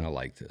I kind of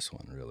like this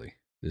one, really,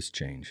 this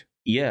change.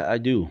 Yeah, I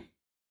do.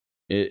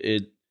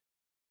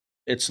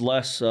 It's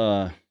less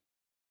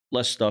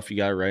stuff you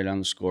got to write on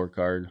the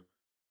scorecard,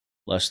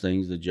 less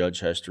things the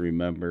judge has to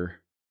remember.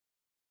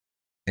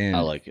 And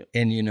I like it.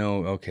 And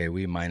okay,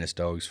 we minus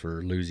dogs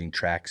for losing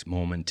tracks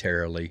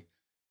momentarily.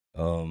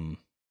 But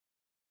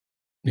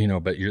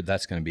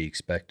that's going to be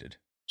expected.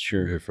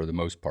 Sure. For the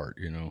most part,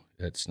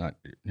 it's not,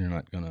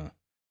 you're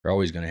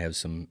always going to have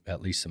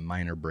at least some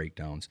minor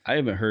breakdowns. I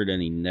haven't heard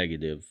any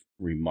negative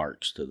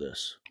remarks to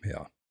this.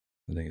 Yeah.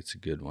 I think it's a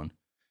good one.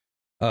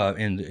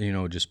 And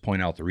just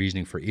point out the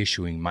reasoning for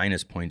issuing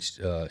minus points,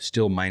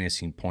 still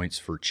minusing points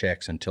for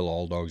checks until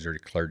all dogs are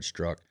declared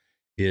struck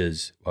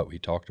is what we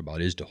talked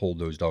about, is to hold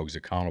those dogs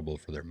accountable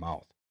for their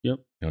mouth.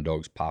 Yep.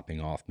 Dogs popping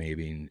off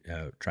maybe and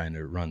trying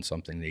to run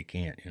something they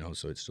can't,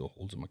 so it still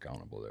holds them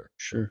accountable there.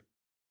 Sure.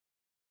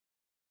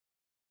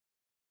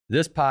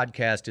 This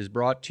podcast is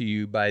brought to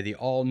you by the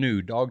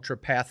all-new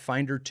Dogtra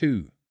Pathfinder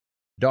 2.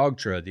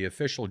 Dogtra, the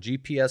official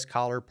GPS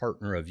collar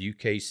partner of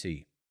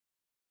UKC.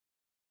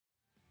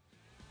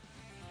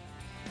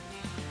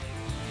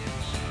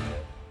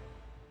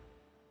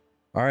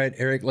 All right,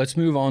 Eric, let's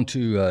move on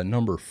to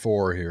number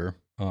 4 here.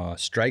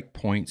 Strike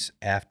points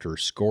after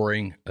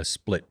scoring a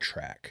split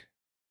track.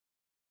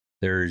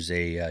 There's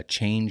a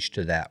change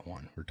to that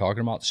one. We're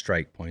talking about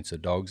strike points, the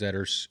dogs that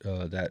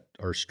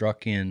are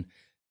struck in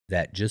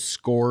that just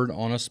scored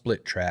on a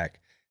split track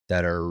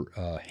that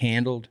are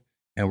handled,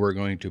 and we're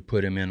going to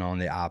put them in on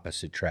the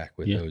opposite track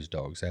with those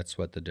dogs. That's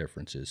what the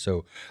difference is.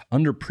 So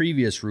under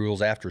previous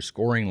rules, after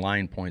scoring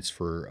line points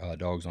for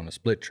dogs on a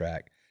split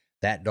track,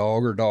 that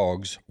dog or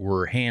dogs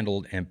were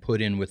handled and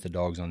put in with the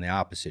dogs on the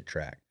opposite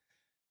track.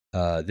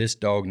 This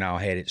dog now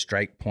had its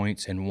strike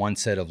points and 1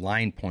 set of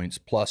line points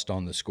plussed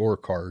on the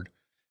scorecard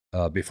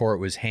before it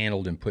was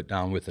handled and put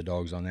down with the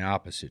dogs on the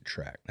opposite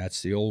track.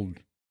 That's the old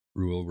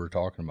rule we're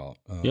talking about.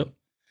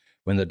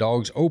 When the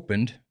dogs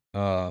opened,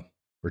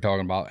 we're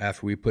talking about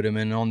after we put them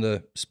in on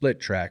the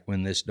split track,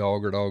 when this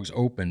dog or dogs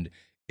opened,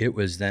 it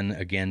was then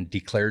again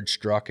declared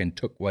struck and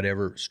took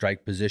whatever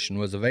strike position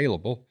was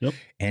available. Yep.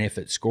 And if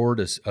it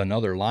scored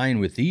another line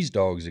with these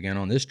dogs again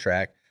on this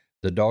track,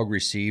 the dog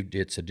received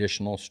its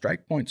additional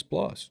strike points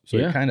plus. So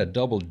it kind of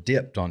double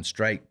dipped on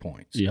strike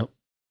points. Yep.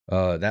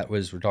 We're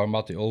talking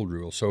about the old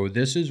rule. So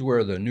this is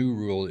where the new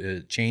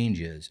rule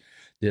change is.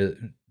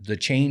 The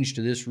change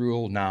to this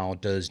rule now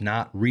does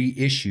not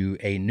reissue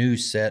a new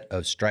set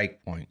of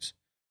strike points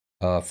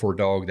for a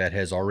dog that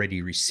has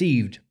already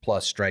received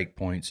plus strike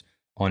points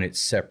on its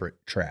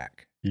separate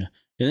track. Yeah,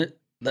 and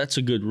that's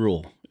a good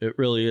rule. It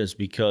really is,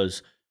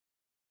 because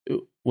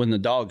when the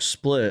dogs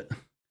split,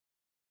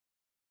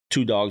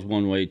 2 dogs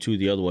one way, 2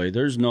 the other way,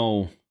 there's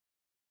no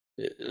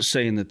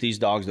saying that these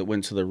dogs that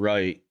went to the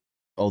right,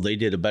 they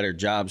did a better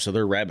job, so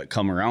their rabbit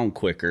come around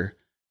quicker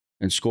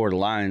and scored a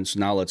line, so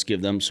now let's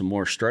give them some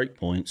more strike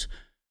points.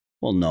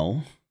 Well,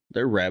 no,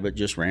 their rabbit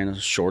just ran a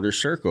shorter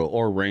circle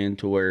or ran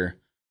to where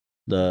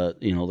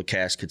the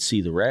cast could see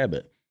the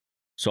rabbit.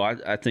 So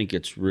I think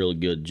it's really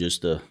good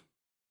just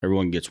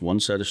everyone gets one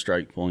set of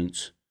strike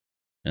points,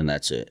 and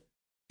that's it.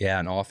 Yeah,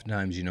 and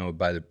oftentimes,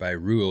 by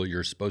rule,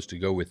 you're supposed to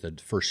go with the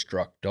first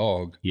struck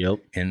dog. Yep.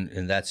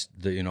 And that's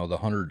the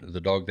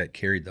dog that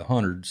carried the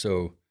 100.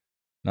 So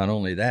not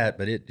only that,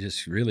 but it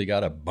just really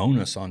got a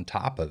bonus on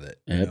top of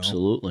it.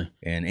 Absolutely.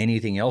 And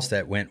anything else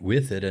that went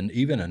with it, and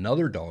even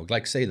another dog,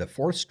 like say the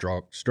fourth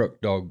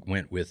struck dog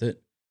went with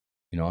it,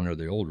 under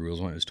the old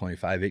rules when it was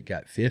 25, it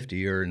got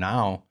 50, or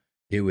now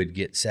it would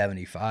get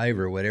 75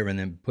 or whatever, and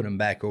then put them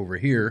back over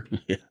here.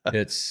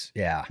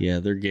 Yeah. Yeah,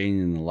 they're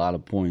gaining a lot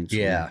of points.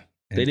 Yeah.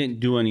 They didn't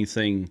do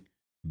anything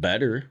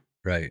better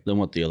than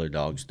what the other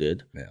dogs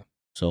did. Yeah.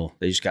 So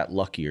they just got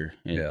luckier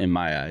in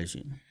my eyes.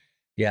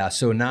 Yeah,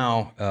 so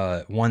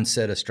now one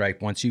set of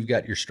strike, once you've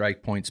got your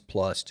strike points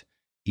plussed,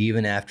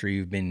 even after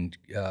you've been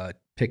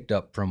picked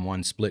up from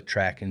one split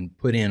track and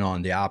put in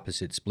on the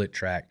opposite split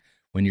track,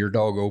 when your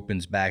dog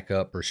opens back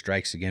up or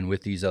strikes again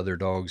with these other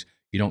dogs,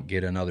 you don't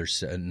get another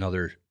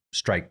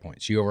strike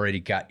points. You already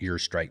got your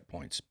strike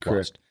points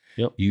plussed.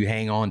 Yep. You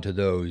hang on to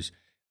those.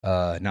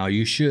 Now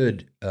you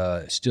should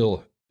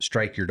still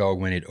strike your dog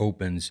when it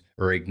opens,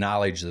 or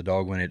acknowledge the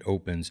dog when it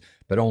opens,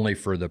 but only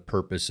for the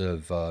purpose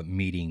of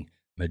meeting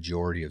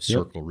majority of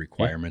circle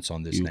requirements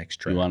on this next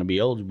track. You want to be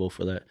eligible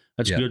for that.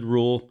 That's a good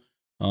rule.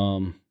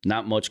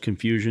 Not much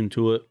confusion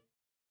to it.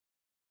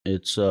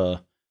 It's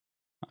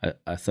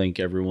I think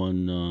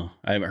everyone,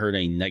 I haven't heard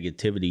any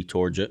negativity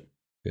towards it.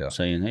 Yeah.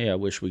 Saying, hey, I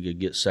wish we could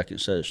get second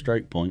set of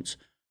strike points.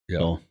 Yeah.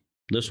 So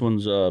this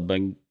one's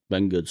been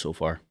good so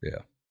far. Yeah.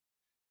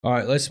 All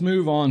right, let's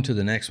move on to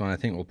the next one. I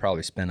think we'll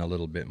probably spend a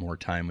little bit more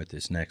time with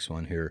this next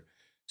one here.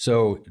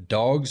 So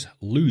dogs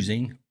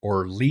losing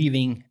or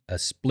leaving a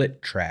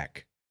split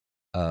track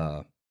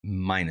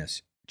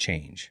minus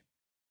change.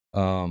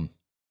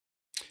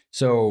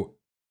 So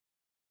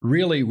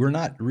really, we're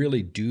not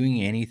really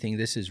doing anything.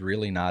 This is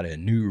really not a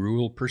new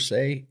rule per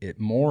se.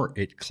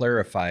 It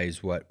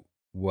clarifies what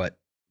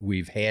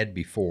we've had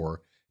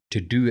before, to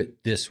do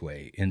it this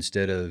way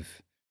instead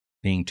of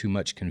being too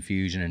much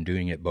confusion and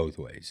doing it both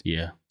ways.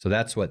 Yeah. So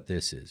that's what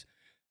this is.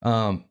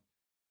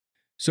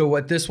 So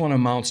what this one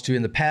amounts to,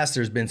 in the past,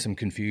 there's been some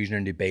confusion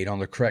and debate on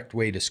the correct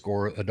way to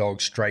score a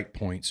dog's strike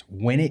points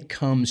when it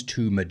comes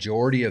to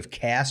majority of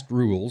cast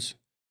rules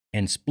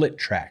and split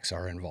tracks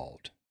are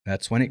involved.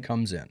 That's when it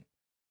comes in.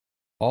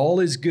 All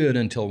is good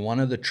until one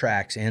of the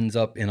tracks ends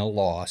up in a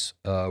loss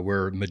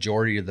where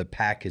majority of the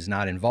pack is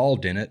not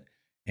involved in it,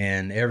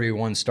 and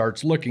everyone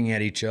starts looking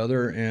at each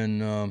other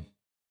and,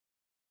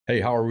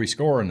 hey, how are we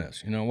scoring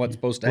this? What's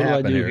supposed to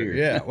happen here?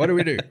 Yeah, what do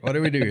we do? What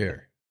do we do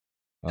here?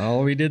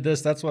 Oh, we did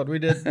this. That's what we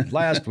did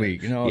last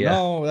week. No,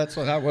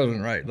 that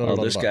wasn't right.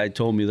 This guy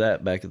told me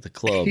that back at the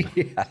club.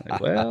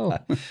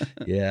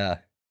 Yeah.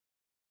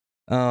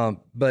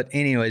 But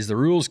anyways, the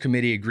rules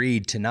committee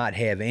agreed to not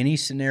have any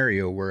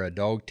scenario where a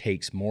dog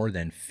takes more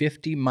than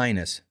 50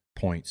 minus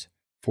points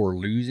for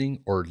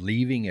losing or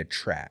leaving a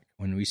track.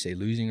 When we say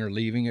losing or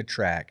leaving a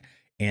track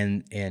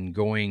and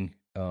going,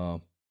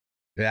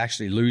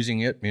 actually losing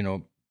it,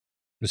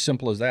 as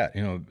simple as that,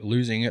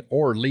 losing it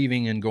or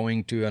leaving and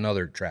going to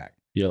another track.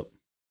 Yep.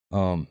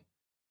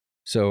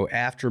 So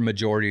after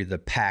majority of the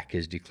pack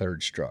is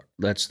declared struck.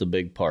 That's the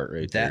big part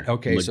right there.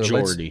 Okay,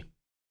 majority. So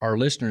our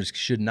listeners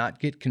should not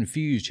get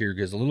confused here,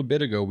 because a little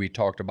bit ago we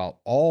talked about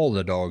all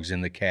the dogs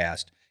in the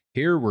cast.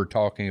 Here we're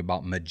talking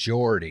about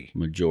majority.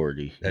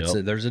 Majority.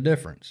 There's a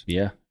difference.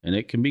 Yeah, and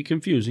it can be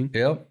confusing.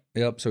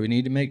 Yep. So we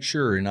need to make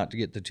sure not to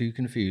get the two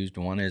confused.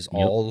 One is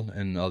all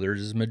and others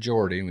is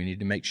majority. We need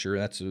to make sure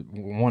that's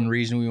one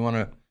reason we want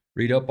to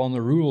read up on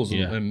the rules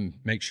and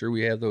make sure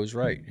we have those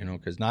right,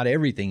 because not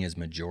everything is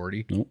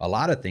majority. Nope. A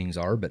lot of things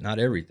are, but not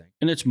everything.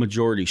 And it's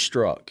majority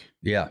struck.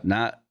 Yeah.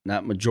 Not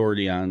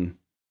majority on,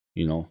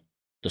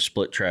 the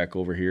split track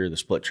over here, the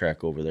split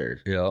track over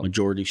there. Yeah.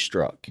 Majority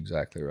struck.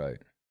 Exactly right.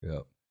 Yeah.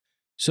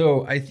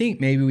 So I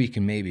think maybe we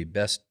can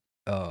best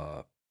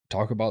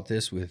talk about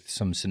this with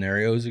some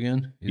scenarios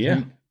again. You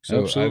think?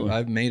 So absolutely.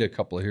 I've made a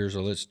couple here,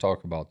 so let's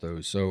talk about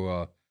those.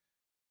 So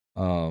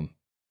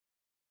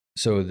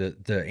So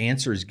the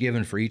answers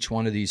given for each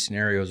one of these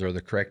scenarios, or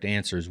the correct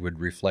answers, would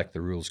reflect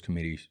the rules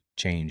committee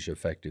change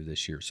effective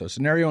this year. So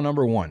scenario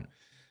number 1.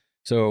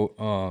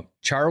 So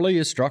Charlie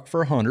is struck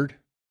for 100,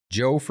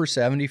 Joe for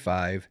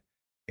 75,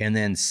 and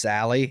then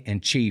Sally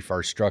and Chief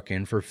are struck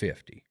in for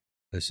 50.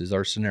 This is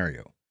our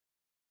scenario.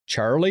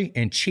 Charlie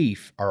and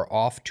Chief are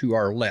off to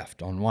our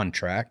left on one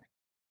track,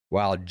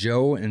 while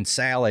Joe and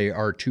Sally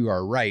are to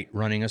our right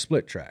running a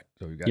split track.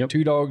 So we've got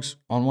 2 dogs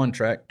on one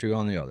track, 2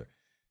 on the other.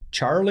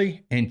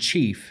 Charlie and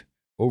Chief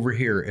over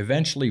here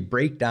eventually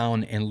break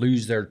down and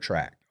lose their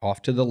track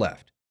off to the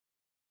left.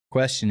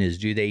 Question is,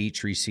 do they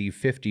each receive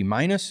 50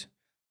 minus,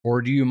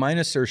 or do you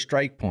minus their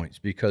strike points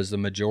because the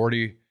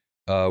majority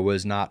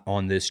was not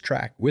on this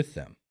track with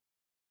them?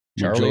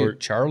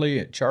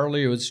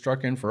 Charlie was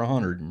struck in for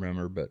 100,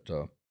 remember, but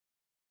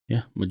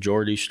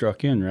majority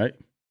struck in, right?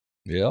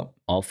 Yeah.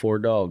 All 4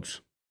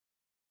 dogs.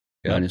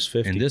 Yep. Minus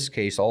 50. In this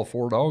case, all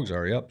 4 dogs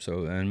are,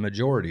 so, and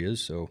majority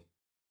is, so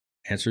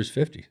answer is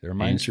 50. They're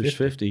minus 50.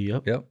 50,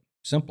 yep. Yep.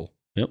 Simple.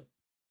 Yep.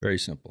 Very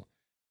simple.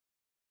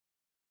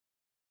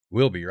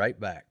 We'll be right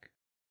back.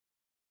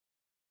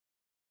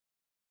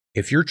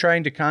 If you're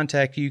trying to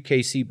contact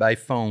UKC by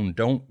phone,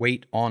 don't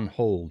wait on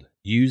hold.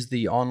 Use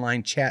the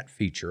online chat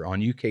feature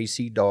on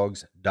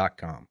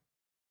ukcdogs.com.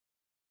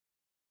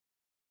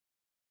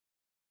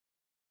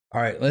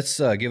 All right, let's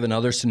give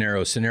another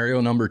scenario.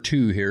 Scenario number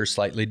 2 here,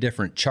 slightly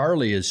different.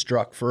 Charlie is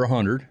struck for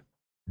 100,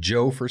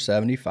 Joe for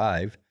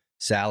 75,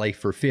 Sally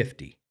for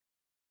 50.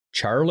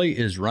 Charlie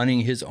is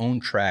running his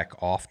own track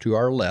off to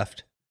our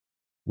left,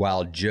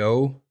 while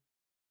Joe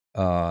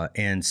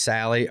and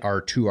Sally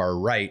are to our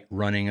right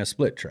running a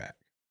split track.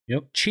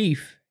 Yep.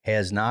 Chief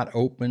has not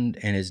opened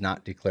and is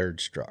not declared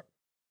struck.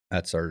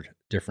 That's our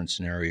different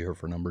scenario here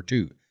for number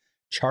 2.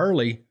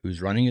 Charlie,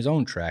 who's running his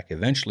own track,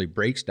 eventually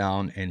breaks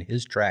down and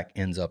his track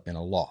ends up in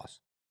a loss.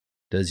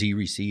 Does he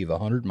receive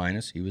 100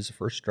 minus? He was the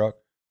first struck,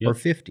 or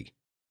 50?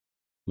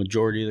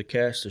 Majority of the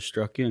cast is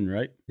struck in,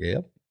 right?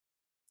 Yep.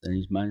 Then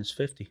he's minus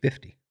 50.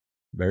 50.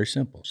 Very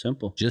simple.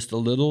 Simple. Just a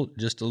little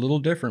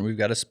different. We've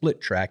got a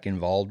split track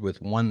involved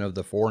with one of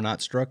the 4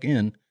 not struck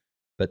in,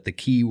 but the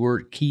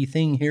key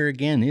thing here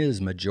again is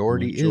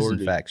majority is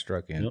in fact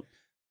struck in. Yep.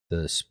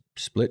 The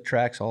split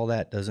tracks, all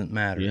that doesn't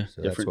matter. Yeah,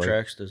 so different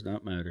tracks does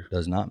not matter.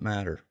 Does not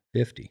matter.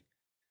 50.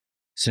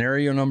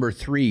 Scenario number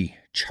 3,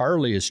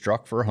 Charlie is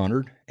struck for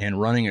 100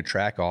 and running a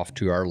track off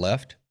to our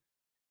left.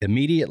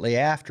 Immediately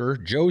after,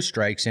 Joe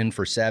strikes in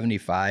for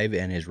 75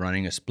 and is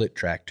running a split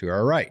track to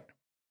our right.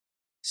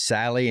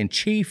 Sally and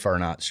Chief are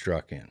not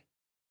struck in.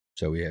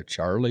 So we have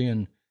Charlie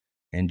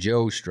and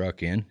Joe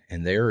struck in,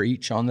 and they're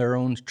each on their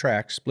own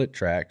track, split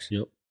tracks.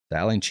 Yep.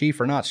 Sally and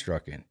Chief are not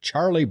struck in.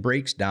 Charlie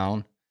breaks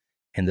down,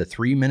 and the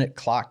 3-minute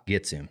clock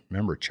gets him.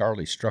 Remember,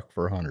 Charlie struck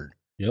for 100.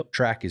 Yep.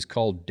 Track is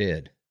called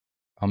dead.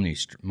 How many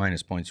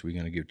minus points are we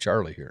going to give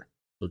Charlie here?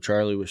 So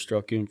Charlie was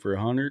struck in for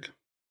 100.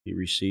 He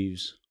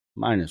receives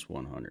minus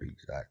 100.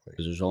 Exactly.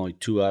 Because there's only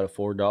 2 out of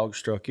 4 dogs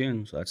struck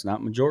in, so that's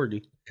not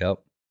majority. Yep.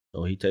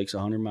 So he takes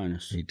 100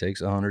 minus. He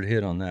takes 100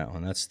 hit on that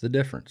one. That's the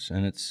difference.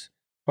 And it's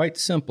quite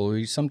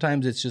simple.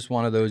 Sometimes it's just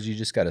one of those you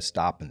just got to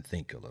stop and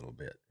think a little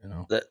bit, you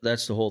know.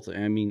 That's the whole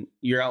thing. I mean,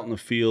 you're out in the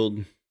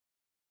field,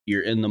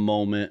 you're in the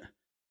moment,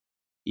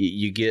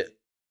 you get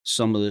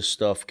some of this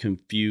stuff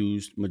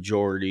confused,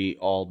 majority,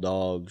 all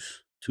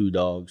dogs, 2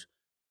 dogs.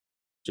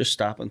 Just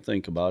stop and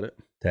think about it.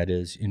 That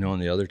is, you know,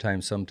 and the other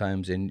time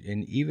sometimes, and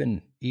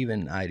even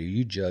I do,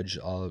 you judge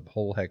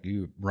whole heck,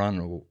 you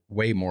run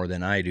way more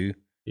than I do.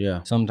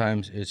 Yeah.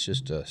 Sometimes it's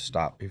just a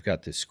stop. You've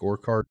got this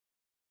scorecard,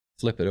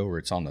 flip it over,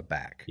 it's on the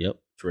back. Yep,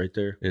 it's right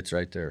there. It's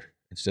right there.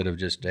 Instead of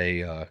just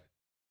Joe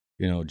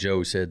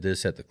said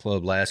this at the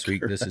club last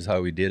week, this is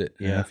how we did it.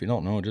 Yeah. And if you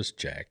don't know, just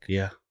check.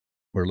 Yeah.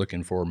 We're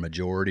looking for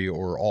majority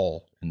or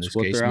all. In this That's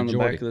what case, they're on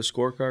majority. the back of the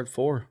scorecard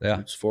for. Yeah.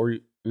 It's for,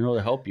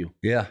 to help you.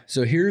 Yeah.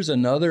 So here's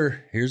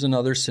another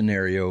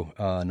scenario,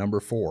 number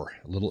 4,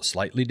 a little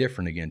slightly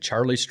different again.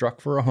 Charlie struck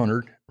for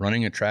 100,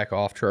 running a track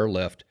off to our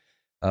left.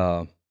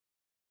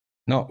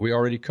 No, we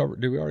already covered.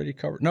 Did we already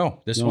cover?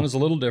 No, this one is a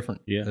little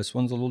different. Yeah. This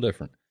one's a little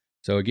different.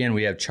 So again,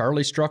 we have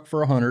Charlie struck for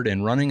 100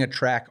 and running a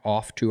track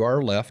off to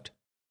our left.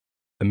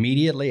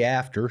 Immediately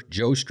after,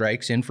 Joe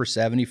strikes in for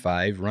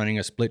 75, running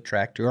a split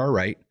track to our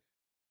right.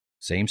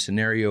 Same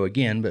scenario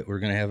again, but we're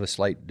going to have a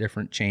slight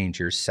different change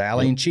here.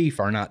 Sally and Chief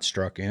are not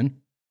struck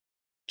in.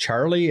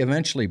 Charlie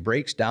eventually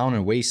breaks down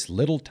and wastes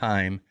little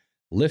time,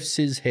 lifts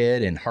his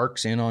head, and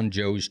harks in on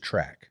Joe's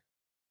track.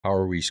 How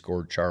are we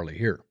scored Charlie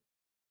here?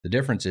 The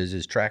difference is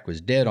his track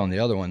was dead on the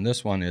other one.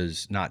 This one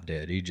is not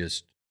dead. He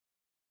just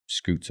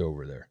scoots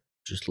over there.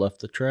 Just left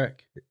the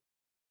track.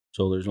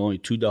 So there's only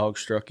 2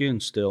 dogs struck in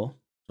still.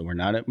 So we're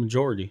not at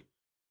majority.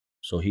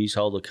 So he's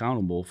held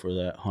accountable for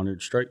that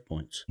 100 strike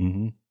points.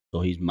 Mm-hmm.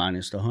 So he's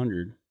minus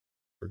 100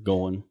 for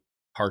going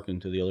harking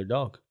to the other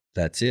dog.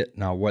 That's it.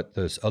 Now, what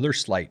this other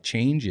slight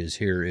change is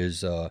here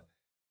is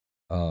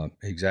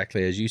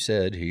exactly as you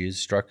said. He is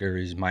struck, or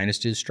he's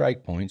minus his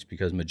strike points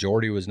because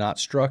majority was not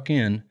struck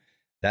in.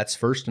 That's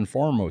first and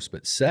foremost.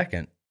 But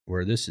second,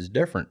 where this is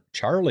different.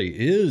 Charlie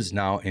is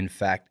now, in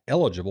fact,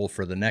 eligible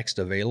for the next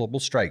available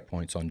strike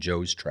points on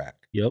Joe's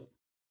track. Yep.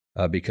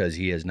 Because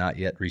he has not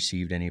yet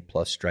received any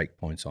plus strike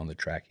points on the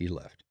track he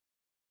left.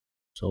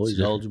 So he's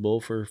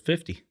eligible for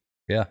 50.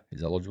 Yeah,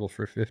 he's eligible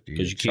for 50.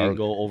 Because you can't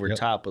go over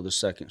top of the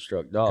second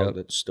struck dog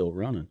that's still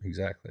running.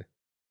 Exactly.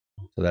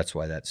 So that's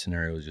why that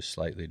scenario is just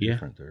slightly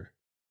different there.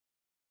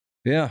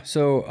 Yeah,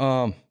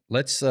 so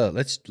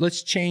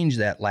let's change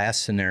that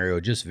last scenario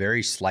just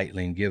very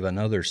slightly and give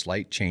another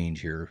slight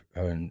change here.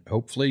 And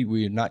hopefully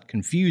we're not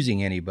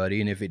confusing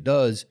anybody. And if it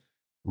does,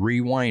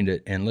 rewind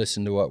it and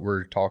listen to what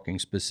we're talking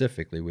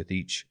specifically with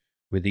each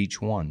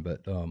one.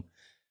 But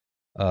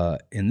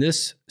in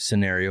this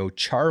scenario,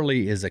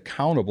 Charlie is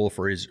accountable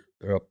for his.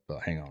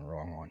 Hang on,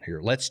 wrong one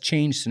here. Let's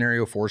change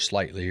scenario 4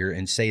 slightly here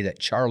and say that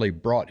Charlie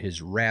brought his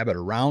rabbit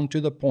around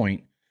to the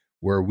point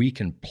where we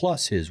can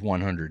plus his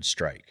 100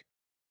 strike.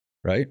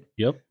 Right?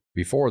 Yep.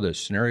 Before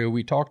this scenario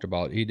we talked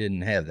about, he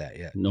didn't have that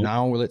yet. Nope.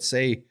 Now let's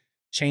say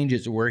change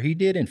it to where he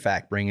did in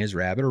fact bring his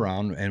rabbit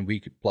around and we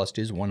could plus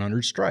his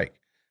 100 strike.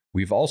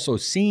 We've also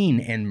seen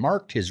and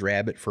marked his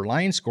rabbit for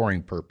line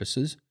scoring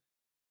purposes.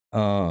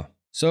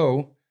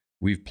 So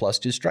we've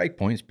plussed his strike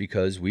points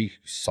because we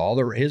saw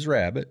his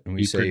rabbit and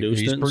we say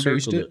he's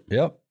produced it.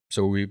 Yep.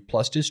 So we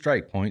plussed his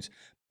strike points.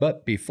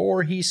 But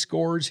before he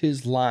scores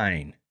his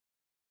line,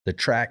 the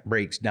track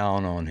breaks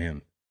down on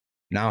him.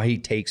 Now he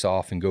takes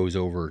off and goes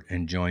over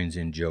and joins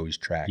in Joe's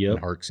track and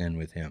harks in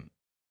with him.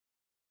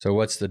 So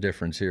what's the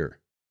difference here?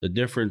 The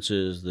difference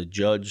is the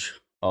judge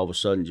all of a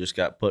sudden just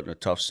got put in a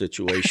tough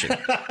situation.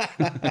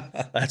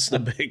 That's the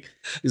big.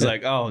 He's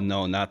like, oh,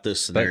 no, not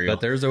this scenario.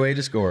 But there's a way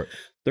to score it.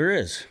 There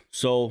is.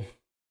 So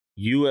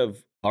you have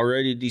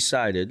already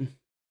decided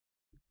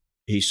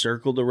he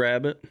circled the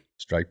rabbit.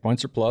 Strike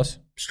points are plus.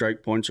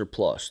 Strike points are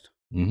plussed.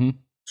 Mm-hmm.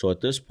 So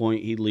at this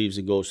point, he leaves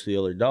and goes to the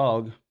other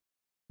dog.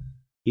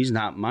 He's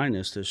not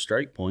minus his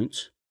strike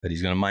points. But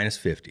he's going to minus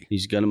 50.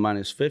 He's going to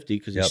minus 50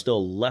 because he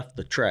still left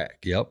the track.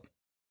 Yep.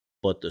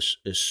 But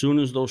as soon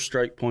as those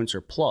strike points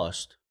are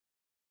plussed,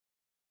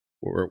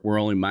 we're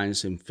only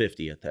minusing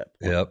 50 at that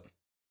point.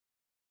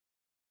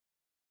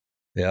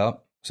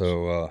 Yep.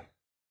 So,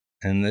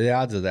 and the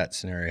odds of that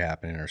scenario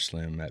happening are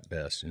slim at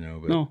best,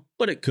 But no,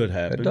 but it could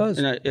happen. It does.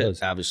 And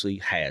it obviously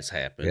has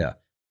happened. Yeah.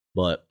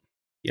 But,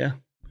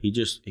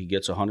 he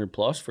gets 100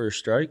 plus for a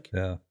strike.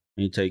 Yeah. And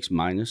he takes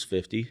minus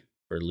 50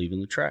 for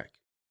leaving the track.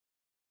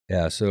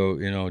 Yeah, so,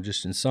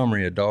 just in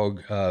summary, a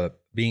dog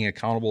being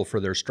accountable for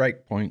their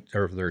strike point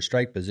or for their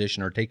strike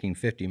position or taking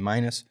 50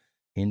 minus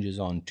hinges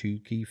on 2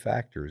 key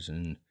factors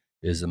and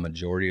is the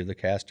majority of the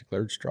cast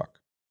declared struck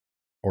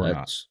or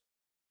not.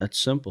 That's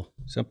simple.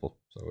 Simple.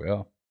 So,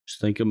 yeah. Just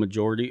think a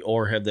majority,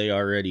 or have they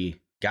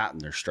already gotten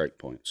their strike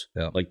points?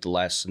 Yeah. Like the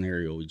last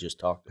scenario we just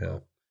talked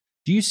about.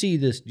 Do you see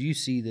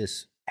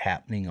this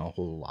happening a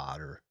whole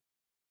lot or?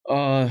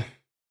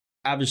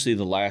 Obviously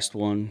the last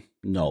one,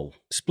 no.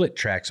 Split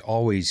tracks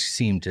always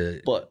seem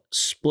to. But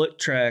split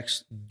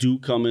tracks do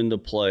come into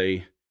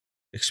play,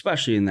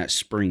 especially in that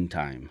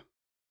springtime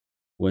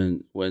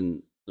when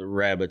the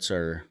rabbits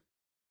are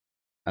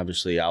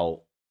obviously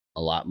out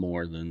a lot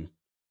more than,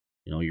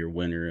 your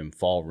winter and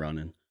fall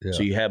running. Yeah.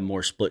 So you have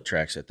more split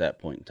tracks at that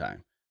point in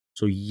time.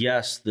 So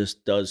yes, this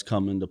does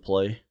come into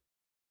play.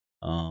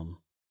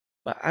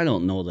 But I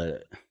don't know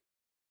that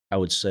I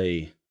would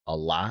say a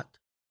lot.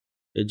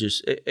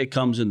 It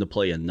comes into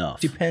play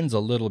enough. Depends a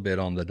little bit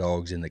on the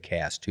dogs in the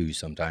cast too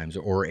sometimes,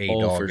 or a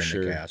dog in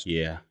the cast.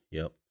 Yeah,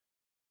 yep.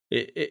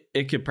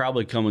 It could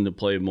probably come into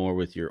play more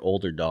with your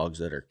older dogs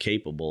that are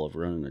capable of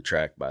running the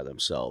track by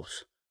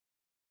themselves.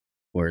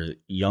 Where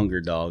younger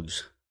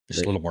dogs,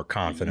 just a little more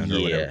confident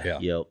or whatever.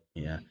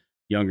 Yeah.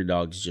 Younger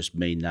dogs just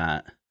may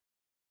not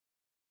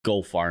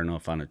go far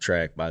enough on a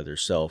track by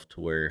themselves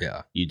to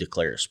where you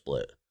declare a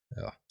split.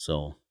 Yeah.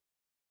 So.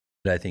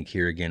 But I think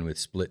here again with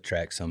split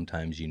track,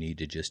 sometimes you need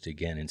to just,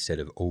 again, instead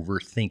of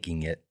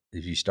overthinking it,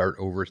 if you start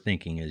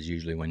overthinking is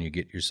usually when you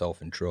get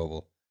yourself in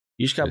trouble.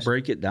 You just got to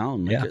break it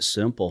down, make it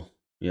simple.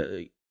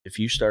 Yeah, if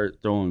you start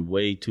throwing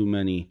way too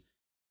many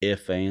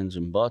if, ands,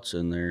 and buts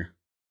in there,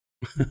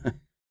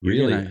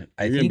 you're going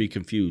to be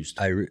confused.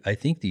 I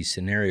think these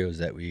scenarios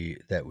that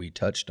we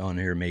touched on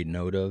here, made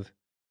note of,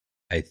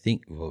 I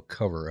think will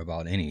cover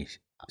about any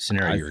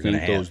scenario you're going to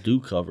have. I think those do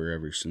cover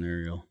every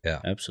scenario. Yeah.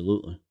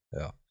 Absolutely.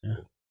 Yeah.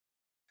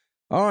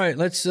 All right,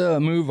 let's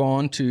move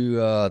on to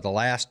the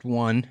last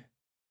one,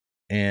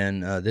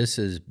 and this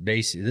is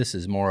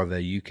more of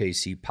a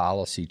UKC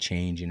policy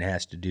change and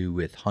has to do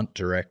with hunt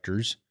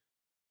directors.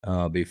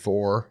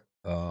 Before,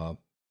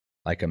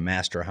 like a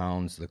master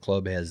hounds, the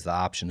club has the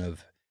option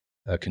of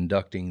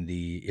conducting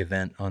the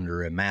event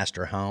under a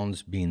master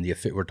hounds, being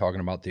we're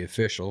talking about the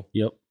official.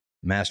 Yep.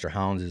 Master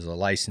hounds is a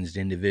licensed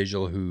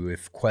individual who,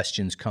 if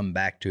questions come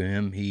back to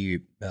him,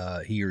 he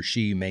or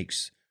she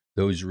makes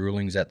those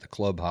rulings at the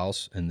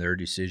clubhouse, and their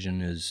decision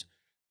is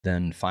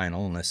then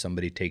final unless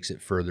somebody takes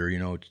it further,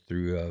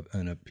 through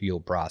an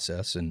appeal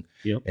process and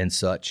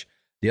such.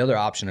 The other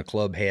option a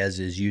club has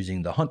is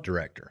using the hunt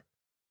director.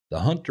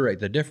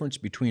 The difference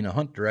between a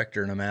hunt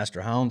director and a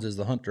master hounds is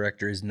the hunt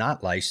director is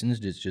not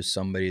licensed. It's just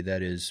somebody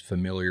that is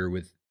familiar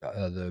with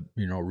the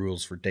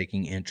rules for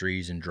taking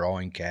entries and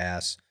drawing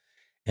casts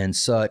and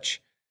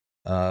such.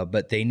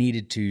 But they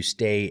needed to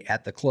stay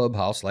at the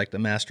clubhouse like the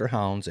master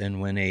hounds. And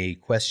when a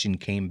question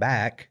came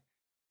back,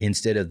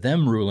 instead of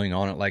them ruling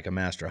on it like a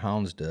master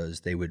hounds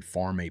does, they would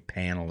form a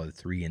panel of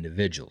 3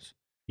 individuals.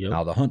 Yep.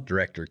 Now, the hunt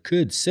director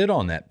could sit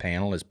on that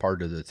panel as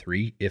part of the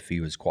 3 if he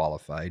was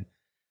qualified.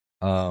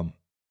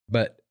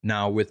 But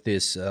now with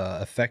this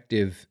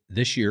effective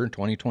this year,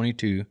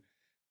 2022,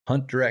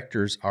 hunt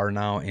directors are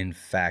now, in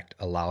fact,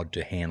 allowed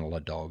to handle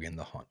a dog in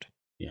the hunt.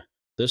 Yeah.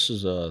 This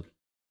is,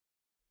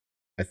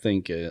 I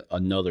think,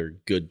 another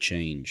good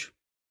change.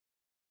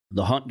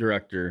 The hunt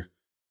director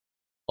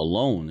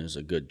alone is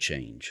a good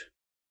change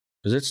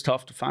because it's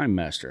tough to find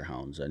master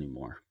hounds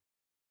anymore.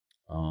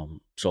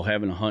 So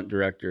having a hunt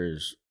director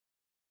is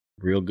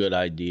a real good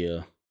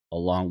idea,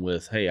 along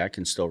with, hey, I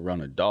can still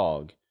run a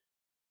dog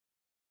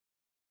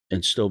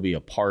and still be a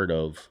part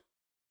of,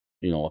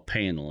 a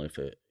panel if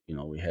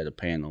we had a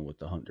panel with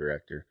the hunt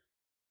director.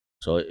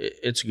 So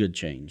it's a good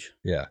change.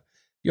 Yeah.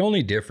 The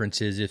only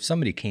difference is if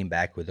somebody came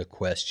back with a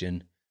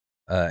question,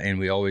 and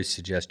we always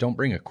suggest don't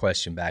bring a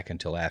question back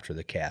until after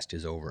the cast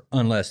is over,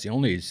 unless the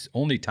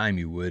only time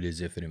you would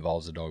is if it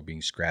involves the dog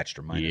being scratched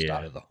or minused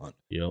out of the hunt.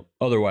 Yep.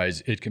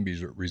 Otherwise, it can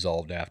be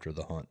resolved after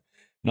the hunt.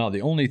 Now,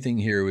 the only thing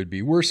here would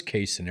be worst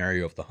case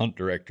scenario if the hunt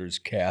director's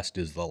cast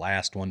is the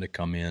last one to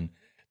come in.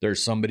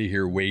 There's somebody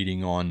here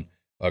waiting on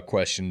a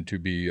question to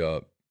be,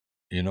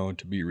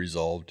 to be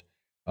resolved.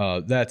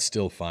 That's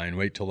still fine.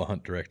 Wait till the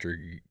hunt director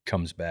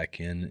comes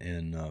back in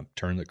and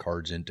turn the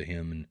cards into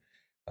him.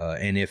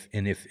 And if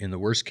in the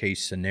worst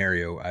case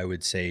scenario, I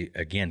would say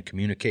again,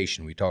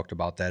 communication. We talked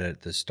about that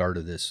at the start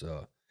of this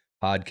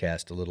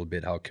podcast a little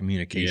bit. How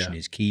communication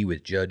is key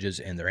with judges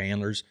and their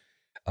handlers.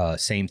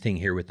 Same thing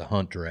here with the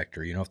hunt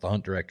director. If the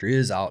hunt director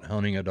is out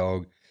hunting a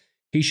dog,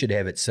 he should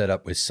have it set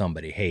up with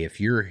somebody. Hey,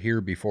 if you're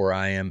here before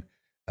I am,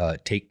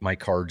 take my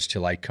cards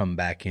till I come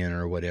back in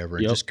or whatever.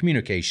 And just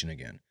communication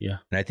again. Yeah.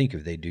 And I think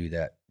if they do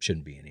that,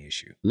 shouldn't be any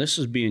issue. And this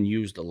is being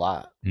used a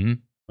lot.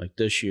 Mm-hmm. Like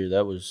this year,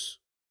 that was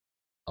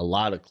a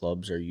lot of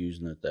clubs are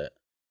using it that,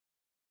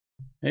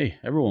 hey,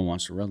 everyone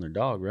wants to run their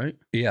dog, right?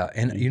 Yeah.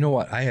 And you know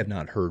what? I have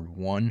not heard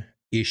one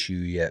issue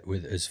yet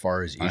with as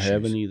far as issues. I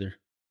haven't either.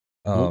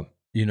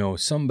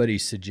 Somebody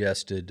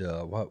suggested,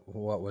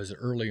 what was it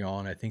early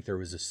on? I think there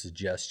was a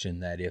suggestion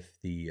that if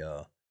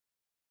the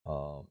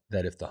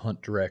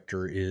hunt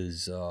director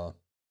is,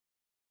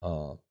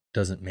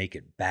 doesn't make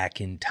it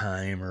back in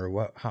time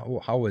or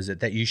how was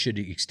it that you should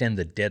extend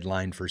the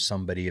deadline for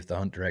somebody if the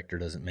hunt director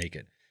doesn't make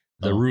it?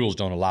 The rules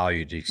don't allow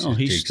you to.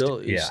 He's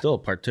still a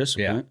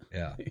participant.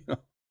 Yeah.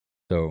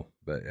 So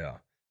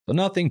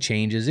nothing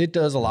changes. It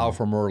does allow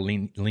for more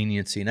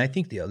leniency. And I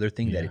think the other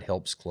thing that it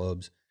helps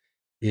clubs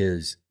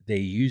is they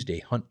used a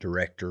hunt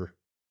director,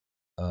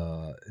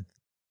 a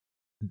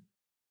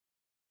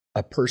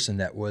person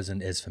that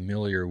wasn't as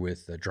familiar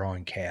with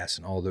drawing casts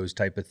and all those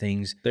type of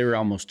things. They were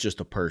almost just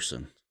a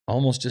person.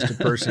 Almost just a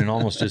person and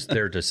almost just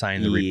there to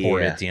sign the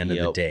report at the end of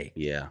the day.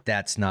 Yeah.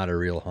 That's not a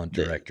real hunt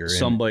director.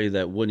 Somebody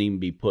that wouldn't even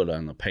be put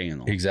on the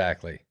panel.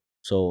 Exactly.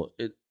 So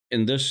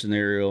in this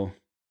scenario,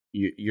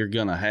 you're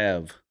going to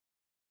have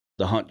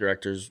the hunt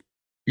directors.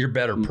 Your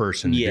better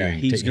person. Yeah,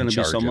 he's going to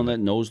be someone that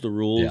knows the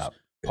rules,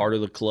 part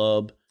of the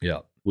club. Yeah.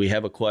 We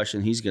have a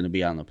question, he's going to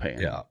be on the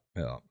panel.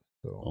 Yeah.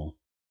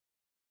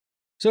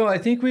 So I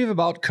think we've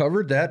about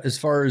covered that as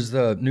far as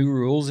the new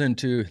rules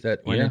went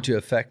into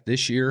effect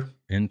this year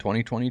in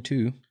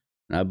 2022.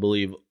 And I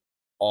believe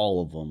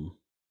all of them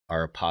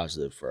are a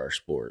positive for our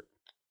sport.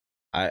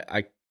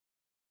 I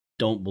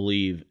don't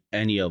believe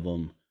any of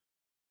them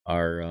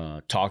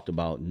are talked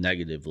about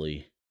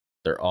negatively.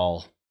 They're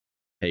all,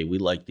 hey, we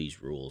like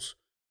these rules.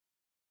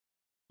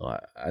 So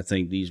I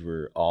think these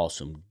were all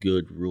some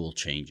good rule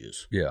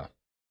changes. Yeah.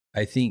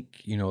 I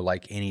think,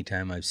 like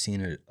anytime I've seen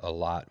it a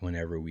lot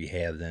whenever we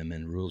have them,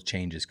 and rule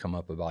changes come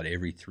up about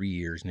every 3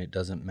 years, and it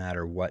doesn't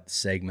matter what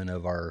segment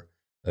of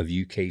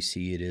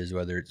UKC it is,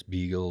 whether it's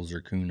Beagles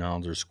or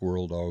Coonhounds or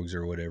Squirrel Dogs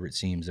or whatever. It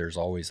seems there's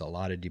always a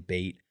lot of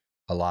debate,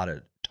 a lot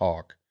of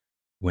talk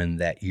when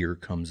that year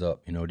comes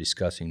up,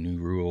 discussing new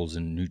rules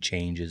and new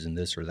changes and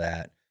this or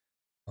that.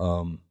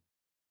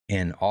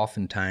 And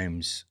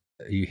oftentimes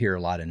you hear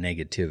a lot of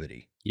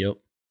negativity. Yep.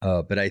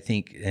 But I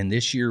think, and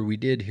this year we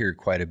did hear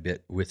quite a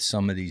bit with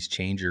some of these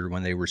changes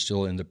when they were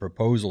still in the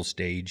proposal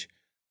stage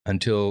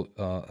until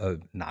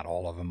not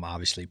all of them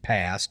obviously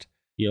passed,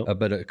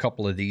 but a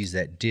couple of these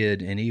that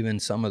did, and even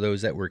some of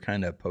those that were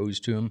kind of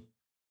opposed to them.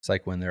 It's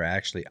like when they're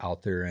actually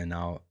out there and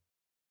now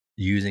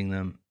using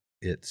them,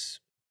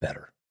 it's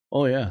better.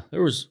 Oh, yeah.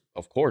 There was,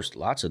 of course,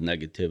 lots of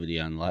negativity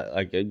on, like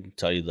I can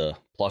tell you, the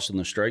plus and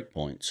the strike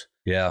points.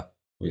 Yeah.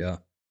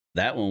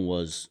 That one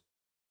was,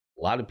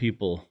 a lot of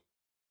people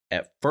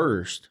at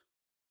first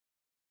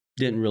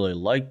didn't really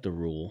like the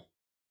rule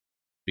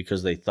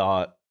because they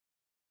thought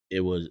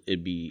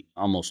it'd be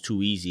almost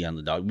too easy on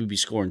the dog. We'd be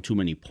scoring too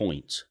many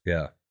points.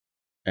 Yeah.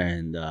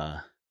 And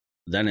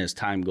then as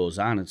time goes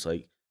on, it's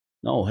like,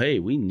 no, hey,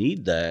 we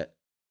need that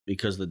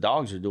because the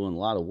dogs are doing a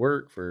lot of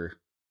work for,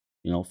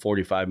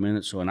 45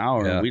 minutes to an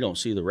hour, and we don't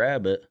see the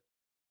rabbit.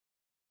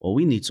 Well,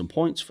 we need some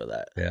points for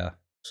that. Yeah.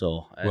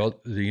 So,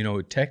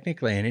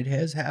 technically, and it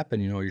has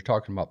happened, you're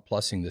talking about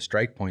plussing the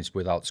strike points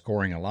without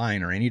scoring a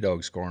line or any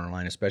dog scoring a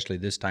line, especially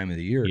this time of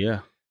the year. Yeah.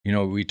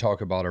 We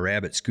talk about a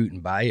rabbit scooting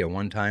by you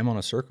one time on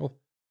a circle.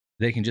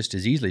 They can just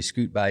as easily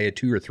scoot by you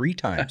 2 or 3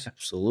 times.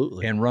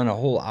 Absolutely. And run a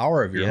whole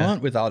hour of your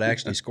hunt without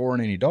actually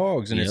scoring any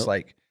dogs. And it's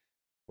like,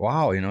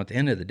 wow, at the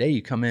end of the day,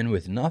 you come in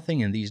with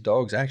nothing, and these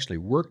dogs actually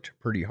worked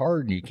pretty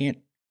hard, and you can't.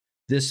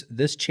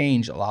 This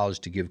change allows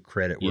to give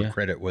credit where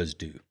credit was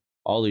due.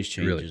 All these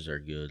changes are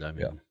good. I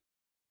mean,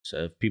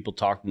 so if people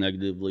talk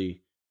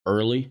negatively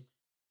early,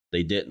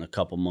 they didn't a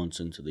couple months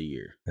into the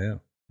year. Yeah.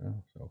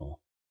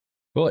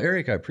 Well,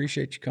 Eric, I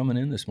appreciate you coming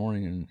in this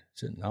morning and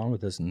sitting down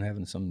with us and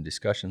having some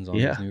discussions on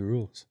these new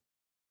rules.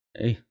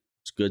 Hey,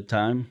 it's a good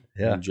time.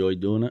 Yeah. I enjoy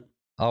doing it.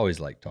 I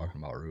always like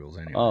talking about rules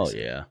anyway. Oh,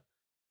 yeah.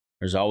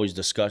 There's always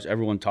discussion.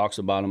 Everyone talks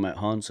about them at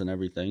hunts and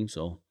everything.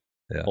 So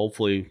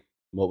hopefully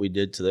what we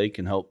did today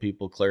can help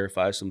people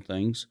clarify some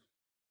things.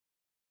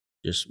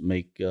 Just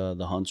make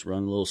the hunts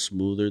run a little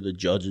smoother, the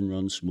judging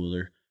run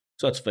smoother.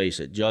 So let's face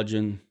it,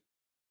 judging,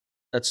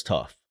 that's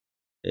tough.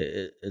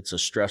 It's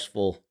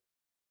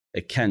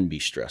it can be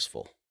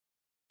stressful.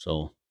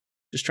 So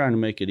just trying to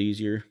make it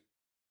easier.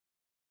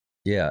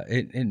 Yeah,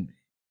 and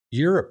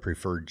you're a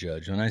preferred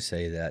judge. When I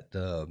say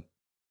that,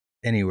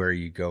 anywhere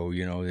you go,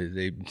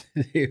 they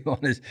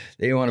want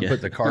to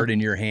put the card in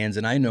your hands,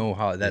 and I know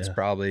how that's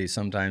probably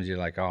sometimes you're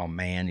like, oh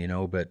man,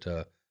 but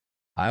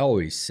I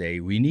always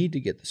say we need to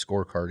get the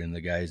scorecard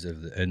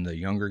in the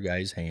younger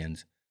guys'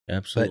 hands,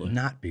 absolutely, but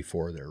not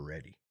before they're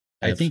ready.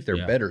 I think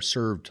they're better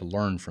served to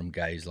learn from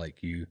guys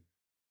like you,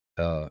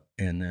 and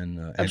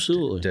then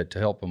absolutely to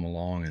help them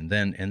along, and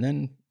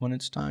then when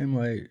it's time,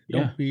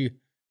 don't be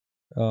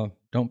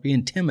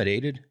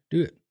intimidated.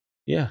 Do it.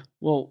 Yeah.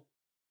 Well,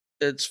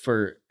 it's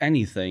for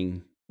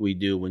anything we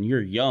do. When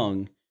you're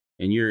young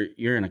and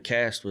you're in a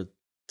cast with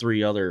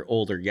 3 other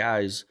older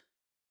guys,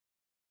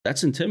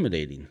 that's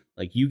intimidating.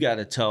 Like, you got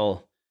to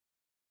tell,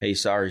 hey,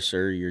 sorry,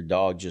 sir, your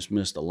dog just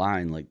missed a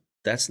line. Like,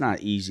 that's not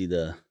easy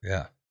to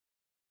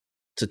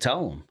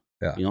tell them.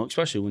 Yeah.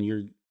 Especially when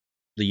you're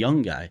the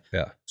young guy.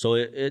 Yeah. So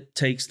it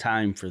takes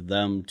time for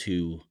them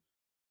to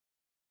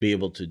be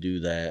able to do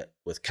that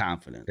with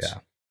confidence. Yeah.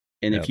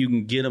 And if you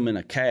can get them in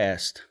a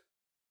cast,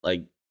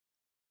 like,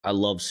 I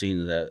love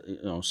seeing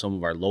that, some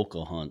of our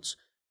local hunts,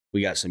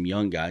 we got some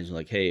young guys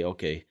like, hey,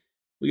 okay,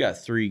 we got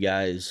 3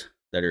 guys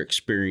that are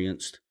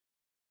experienced,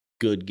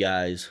 good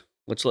guys.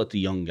 Let's let the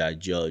young guy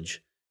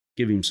judge,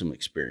 give him some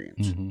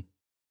experience.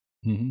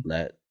 Mm-hmm. Mm-hmm.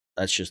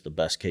 That's just the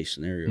best case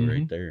scenario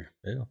right there.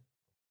 Yeah.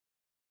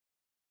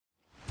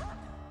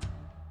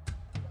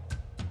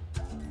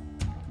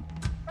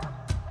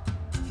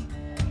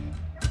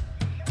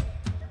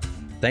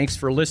 Thanks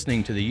for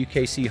listening to the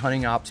UKC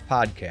Hunting Ops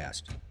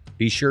Podcast.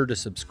 Be sure to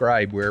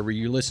subscribe wherever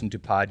you listen to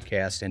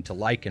podcasts and to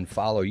like and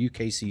follow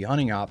UKC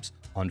Hunting Ops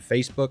on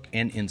Facebook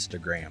and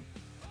Instagram.